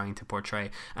that he's trying to portray.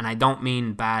 And I don't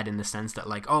mean bad in the sense that,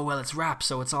 like, oh, well, it's rap,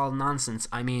 so it's all nonsense.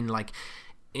 I mean, like,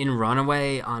 in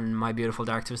Runaway on My Beautiful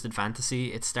Dark Twisted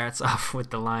Fantasy, it starts off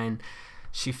with the line,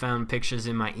 she found pictures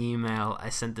in my email. I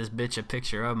sent this bitch a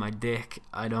picture of my dick.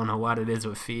 I don't know what it is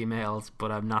with females,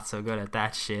 but I'm not so good at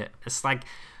that shit. It's like,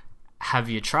 have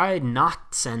you tried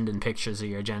not sending pictures of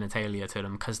your genitalia to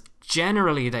them? Because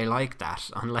generally they like that,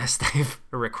 unless they've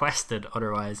requested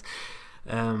otherwise.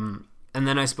 And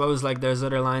then I suppose, like, there's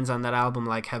other lines on that album,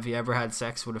 like, have you ever had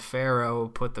sex with a pharaoh?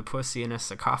 Put the pussy in a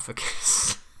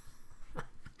sarcophagus.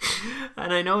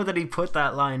 And I know that he put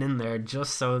that line in there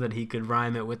just so that he could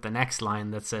rhyme it with the next line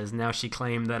that says, now she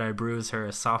claimed that I bruised her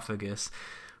esophagus,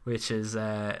 which is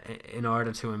in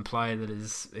order to imply that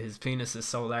his penis is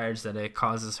so large that it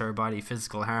causes her body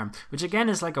physical harm, which again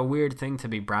is like a weird thing to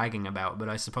be bragging about, but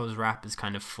I suppose rap is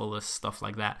kind of full of stuff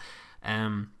like that.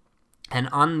 And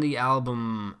on the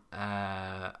album,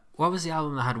 what was the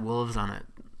album that had wolves on it?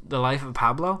 The Life of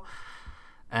Pablo?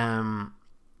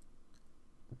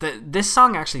 This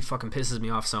song actually fucking pisses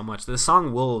me off so much. The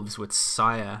song Wolves with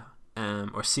Sia,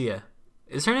 or Sia.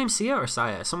 Is her name Sia or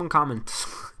Sia? Someone comment.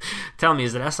 Tell me,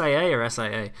 is it SIA or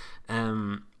SIA?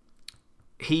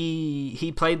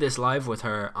 He played this live with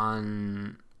her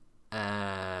on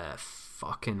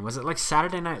was it like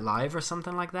Saturday Night Live or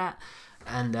something like that?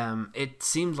 And it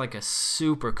seemed like a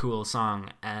super cool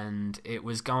song, and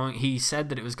he said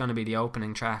that it was going to be the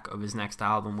opening track of his next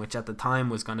album, which at the time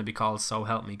was going to be called So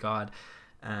Help Me God.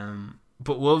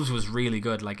 But Wolves was really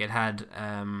good. Like, it had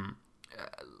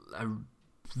a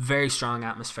very strong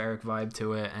atmospheric vibe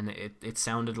to it, and it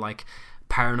sounded like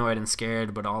paranoid and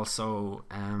scared, but also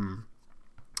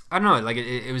I don't know, like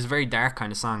it was a very dark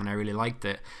kind of song, and I really liked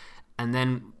it. And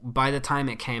then by the time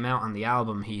it came out on the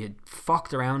album, he had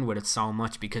fucked around with it so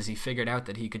much because he figured out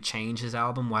that he could change his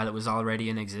album while it was already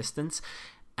in existence,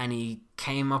 and he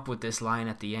came up with this line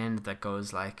at the end that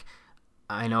goes like,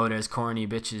 I know there's corny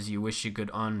bitches you wish you could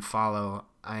unfollow.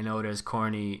 I know there's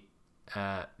corny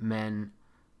men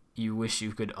you wish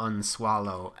you could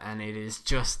unswallow. And it is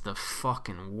just the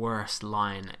fucking worst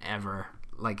line ever.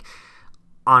 Like,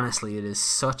 honestly, it is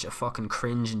such a fucking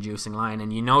cringe-inducing line.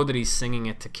 And you know that he's singing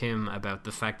it to Kim about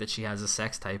the fact that she has a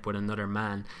sex tape with another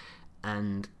man.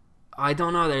 And I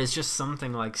don't know, there's just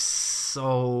something like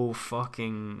so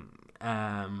fucking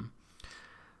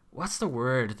what's the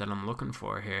word that I'm looking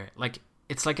for here? Like,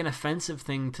 it's like an offensive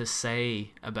thing to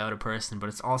say about a person, but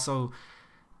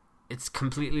it's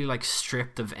completely like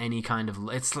stripped of any kind of,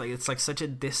 it's like such a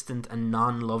distant and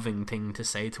non-loving thing to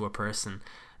say to a person.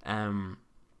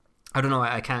 I don't know,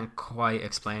 I can't quite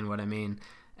explain what I mean.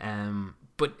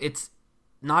 But it's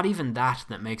not even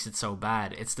that makes it so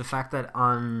bad. It's the fact that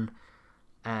on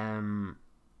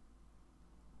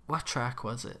what track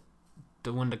was it?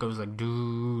 The one that goes like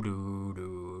do do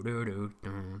do do do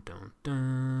do do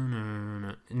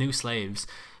do, New Slaves,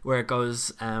 where it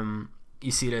goes you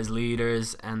see there's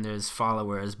leaders and there's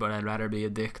followers, but I'd rather be a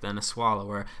dick than a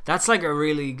swallower. That's like a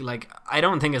really, like, I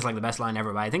don't think it's like the best line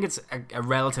ever, but I think it's a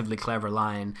relatively clever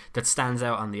line that stands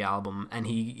out on the album. And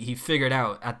he figured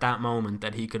out at that moment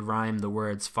that he could rhyme the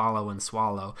words follow and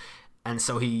swallow. And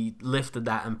so he lifted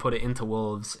that and put it into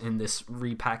Wolves in this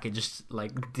repackaged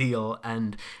like deal,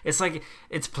 and it's like,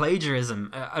 it's plagiarism.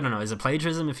 I don't know, is it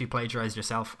plagiarism if you plagiarize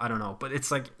yourself? I don't know, but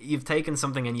it's like you've taken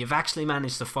something and you've actually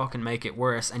managed to fucking make it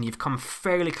worse, and you've come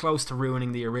fairly close to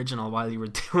ruining the original while you were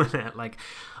doing it. Like,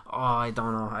 oh, I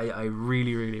don't know, I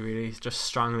really, really, really just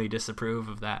strongly disapprove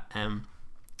of that. And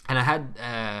I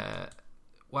had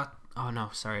what? Oh no,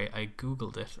 sorry, I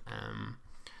googled it.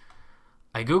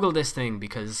 I googled this thing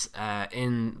because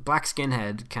in Black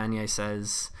Skinhead, Kanye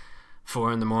says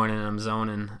 4 a.m. I'm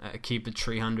zoning, keep it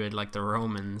 300 like the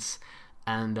Romans.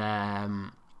 And I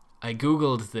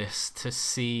googled this to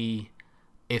see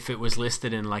if it was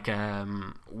listed in like a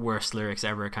worst lyrics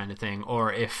ever kind of thing,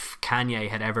 or if Kanye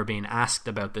had ever been asked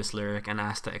about this lyric and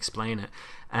asked to explain it.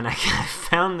 And I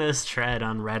found this thread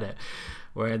on Reddit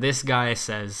where this guy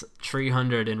says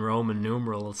 300 in Roman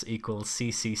numerals equals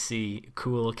CCC,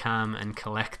 cool, calm, and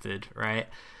collected, right?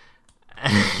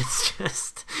 And it's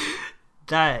just,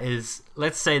 that is,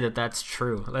 let's say that that's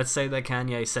true. Let's say that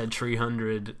Kanye said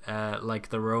 300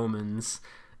 like the Romans,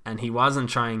 and he wasn't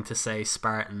trying to say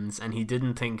Spartans, and he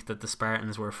didn't think that the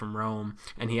Spartans were from Rome,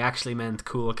 and he actually meant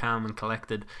cool, calm, and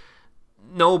collected.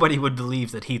 Nobody would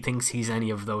believe that he thinks he's any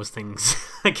of those things.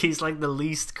 Like, he's like the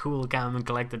least cool, calm, and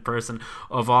collected person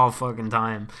of all fucking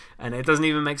time, and it doesn't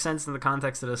even make sense in the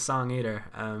context of the song either.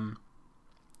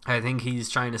 I think he's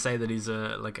trying to say that he's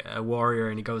a warrior,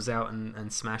 and he goes out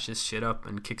and smashes shit up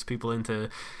and kicks people into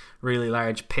really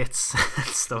large pits and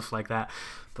stuff like that.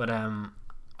 But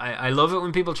I love it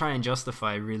when people try and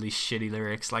justify really shitty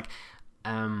lyrics. Like,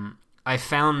 I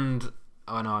found,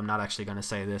 oh no, I'm not actually going to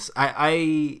say this.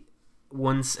 I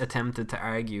once attempted to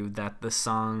argue that the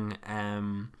song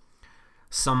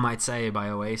Some Might Say by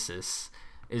Oasis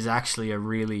is actually a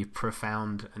really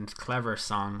profound and clever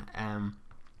song.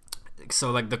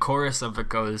 So like the chorus of it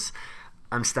goes,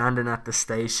 I'm standing at the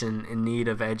station in need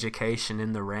of education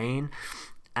in the rain.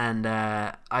 And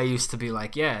I used to be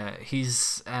like, yeah,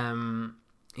 he's on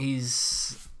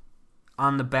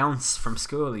the bounce from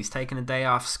school, he's taking a day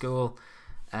off school,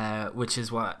 which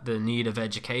is what the need of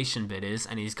education bit is,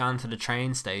 and he's gone to the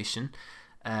train station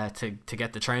to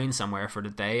get the train somewhere for the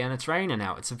day, and it's raining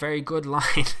out. It's a very good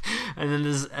line. And then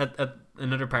there's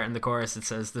another part in the chorus that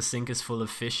says, the sink is full of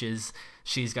fishes,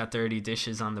 she's got dirty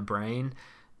dishes on the brain.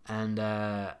 And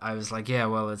I was like, yeah,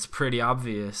 well, it's pretty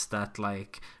obvious that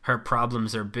like her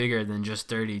problems are bigger than just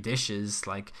dirty dishes.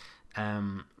 Like,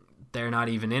 they're not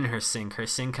even in her sink. Her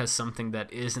sink has something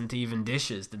that isn't even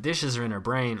dishes. The dishes are in her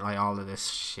brain, like all of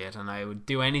this shit. And I would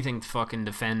do anything to fucking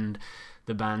defend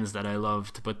the bands that I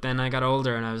loved. But then I got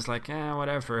older and I was like,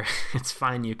 whatever. It's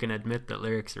fine. You can admit that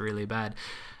lyrics are really bad.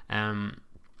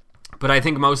 But I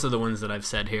think most of the ones that I've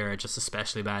said here are just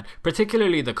especially bad,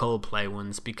 particularly the Coldplay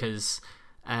ones, because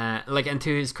like, and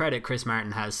to his credit, Chris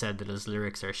Martin has said that his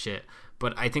lyrics are shit,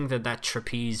 but I think that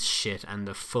trapeze shit and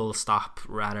the full stop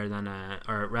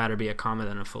rather be a comma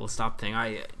than a full stop thing,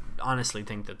 I honestly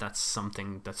think that that's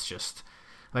something that's just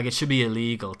like, it should be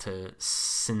illegal to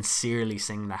sincerely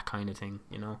sing that kind of thing,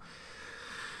 you know.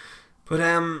 But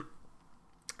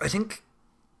I think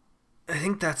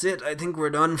that's it. I think we're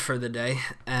done for the day.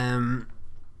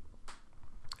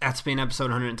 That's been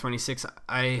episode 126.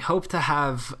 I hope to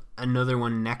have another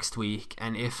one next week,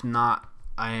 and if not,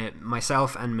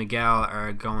 myself and Miguel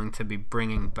are going to be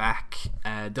bringing back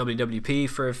WWP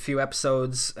for a few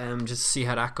episodes, just to see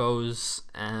how that goes.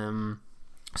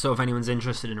 So if anyone's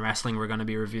interested in wrestling, we're going to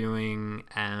be reviewing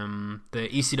the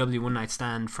ECW One Night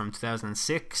Stand from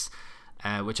 2006,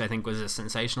 which I think was a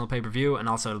sensational pay-per-view, and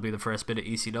also it'll be the first bit of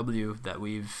ECW that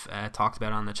we've talked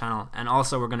about on the channel. And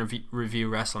also we're going to review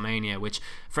WrestleMania, which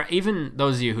for even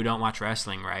those of you who don't watch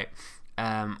wrestling, right,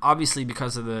 Obviously,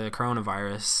 because of the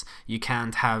coronavirus, you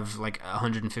can't have like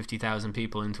 150,000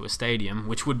 people into a stadium,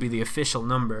 which would be the official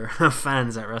number of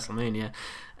fans at WrestleMania.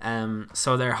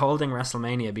 So they're holding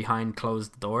WrestleMania behind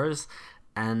closed doors,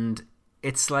 and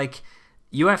it's like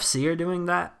UFC are doing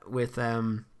that with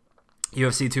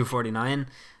UFC 249,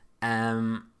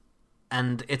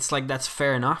 and it's like that's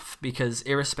fair enough, because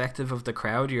irrespective of the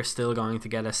crowd, you're still going to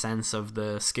get a sense of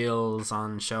the skills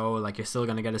on show. Like, you're still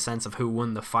going to get a sense of who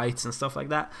won the fights and stuff like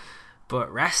that. But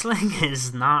wrestling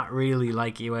is not really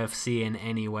like UFC in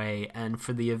any way, and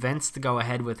for the events to go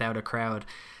ahead without a crowd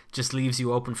just leaves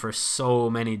you open for so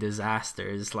many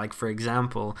disasters. Like, for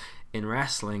example, in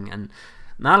wrestling, and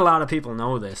not a lot of people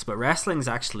know this, but wrestling's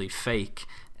actually fake.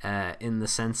 In the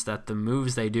sense that the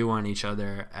moves they do on each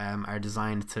other are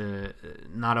designed to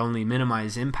not only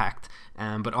minimize impact,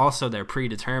 but also they're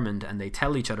predetermined, and they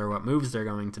tell each other what moves they're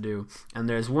going to do. And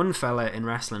there's one fella in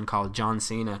wrestling called John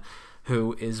Cena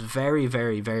who is very,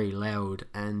 very, very loud,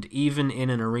 and even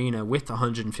in an arena with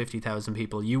 150,000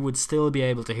 people, you would still be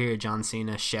able to hear John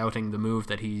Cena shouting the move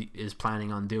that he is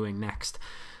planning on doing next.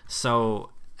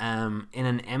 So in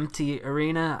an empty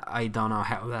arena, I don't know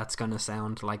how that's going to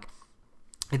sound. Like,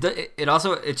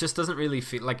 it just doesn't really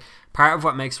feel like, part of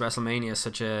what makes WrestleMania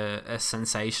such a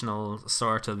sensational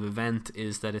sort of event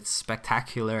is that it's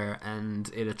spectacular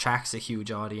and it attracts a huge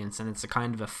audience, and it's a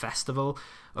kind of a festival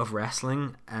of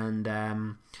wrestling, and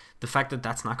the fact that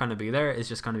that's not going to be there is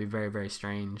just going to be very, very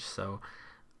strange. So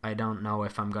I don't know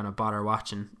if I'm going to bother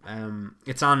watching.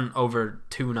 It's on over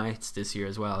 2 nights this year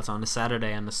as well. It's on a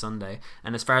Saturday and a Sunday,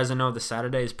 and as far as I know, the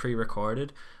Saturday is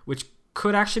pre-recorded, which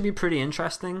could actually be pretty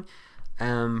interesting.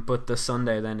 But the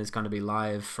Sunday then is going to be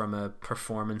live from a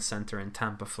performance center in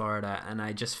Tampa, Florida, and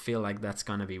I just feel like that's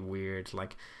going to be weird.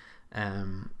 Like,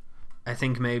 I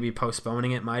think maybe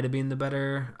postponing it might have been the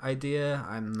better idea.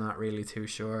 I'm not really too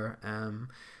sure.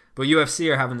 But UFC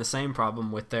are having the same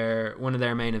problem with one of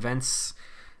their main events.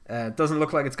 Doesn't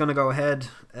look like it's going to go ahead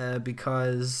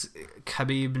because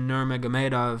Khabib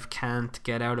Nurmagomedov can't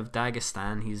get out of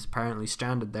Dagestan. He's apparently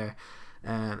stranded there,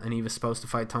 and he was supposed to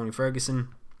fight Tony Ferguson.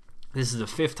 This is the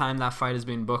 5th time that fight has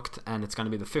been booked, and it's going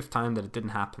to be the 5th time that it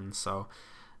didn't happen. So,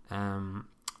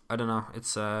 I don't know.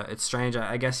 It's strange.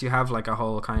 I guess you have like a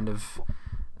whole kind of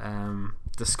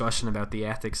discussion about the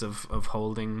ethics of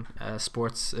holding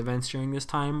sports events during this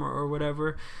time or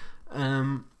whatever.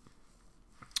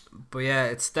 But yeah,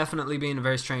 it's definitely been a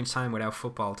very strange time without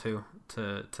football too,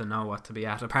 to know what to be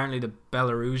at. Apparently the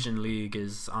Belarusian league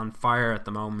is on fire at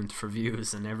the moment for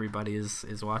views, and everybody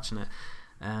is watching it.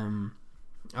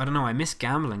 I don't know, I miss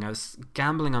gambling. I was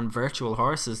gambling on virtual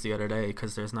horses the other day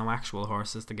because there's no actual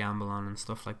horses to gamble on and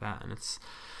stuff like that, and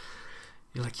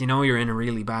you're like, you're in a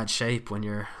really bad shape when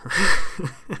you're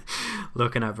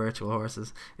looking at virtual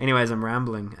horses. Anyways, I'm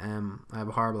rambling. I have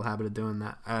a horrible habit of doing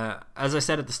that. As I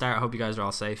said at the start, I hope you guys are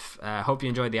all safe. I hope you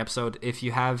enjoyed the episode. If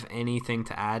you have anything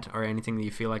to add or anything that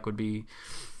you feel like would be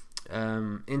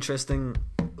interesting,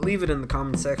 leave it in the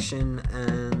comment section,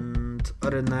 and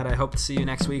other than that, I hope to see you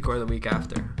next week or the week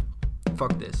after.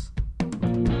 Fuck this.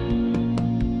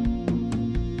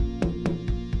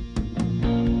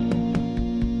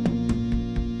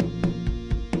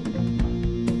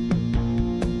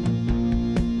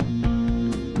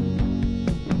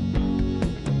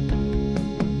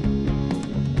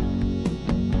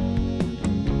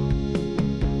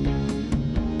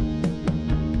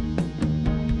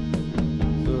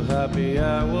 So happy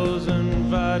I was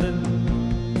invited,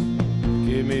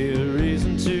 gave me a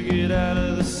reason to get out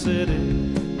of the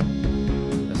city.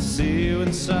 I see you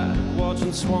inside,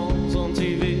 watching swans on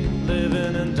TV,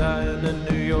 living and dying in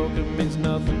New York, it means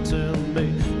nothing to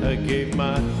me. I gave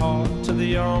my heart to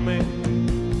the army,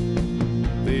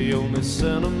 the only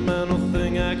sentimental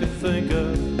thing I could think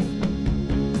of.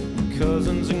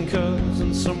 Cousins and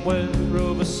cousins somewhere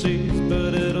overseas,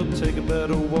 but it'll take a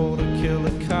better war to kill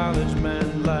a college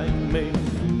man like me.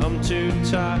 I'm too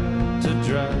tired to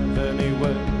drive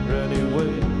anywhere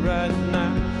right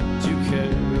now. Do you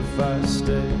care if I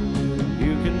stay?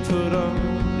 You can put on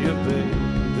your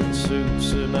bathing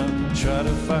suits, and I'll try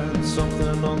to find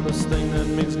something on this thing that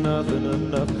means nothing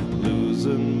enough.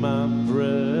 Losing my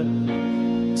breath,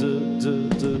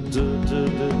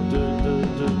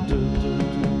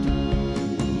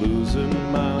 losing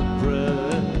my breath.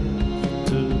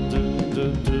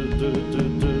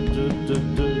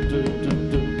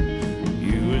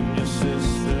 You and your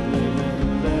sister live in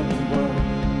a lemon world.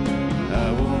 I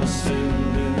wanna stay,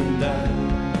 live and die.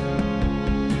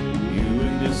 You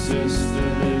and your sister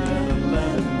live in a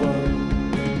lemon world.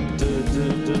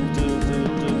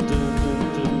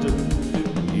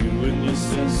 You and your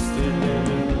sister live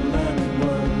in a lemon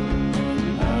world.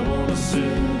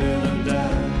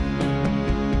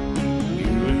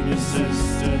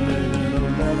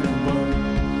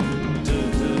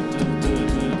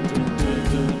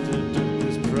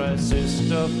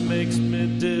 stuff makes me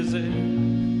dizzy.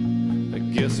 I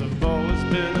guess I've always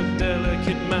been a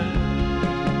delicate man.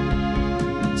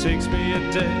 It takes me a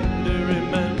day to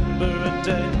remember a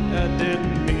day I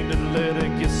didn't mean to let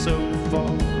it get so far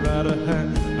out of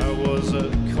hand. I was a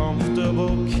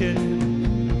comfortable kid,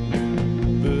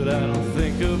 but I don't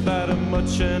think about it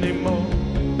much anymore.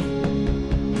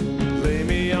 Lay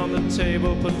me on the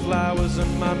table, put flowers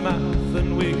in my mouth,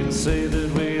 and we can say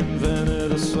that we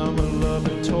invented a summer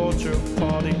loving torture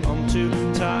party. I'm too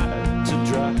tired to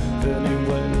drive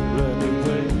anywhere,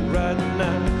 anyway right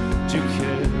now. Do you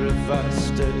care if I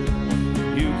stay?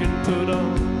 You can put on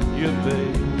your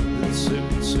bathing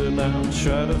suits, and I'll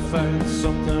try to find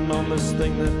something on this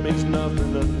thing that means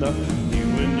nothing enough. You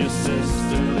and your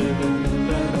sister live in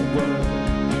that world.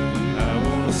 I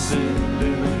wanna sit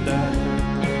in and die.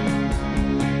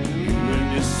 You and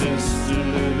your sister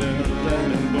live in a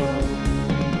Latin world.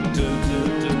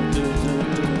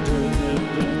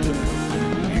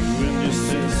 You and your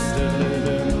sister live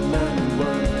in a Latin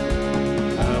world.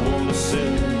 I wanna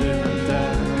sit in and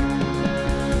die.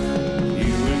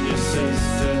 You and your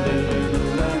sister live in a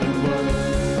Latin world.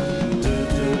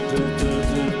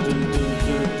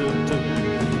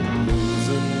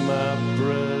 Losing my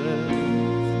breath.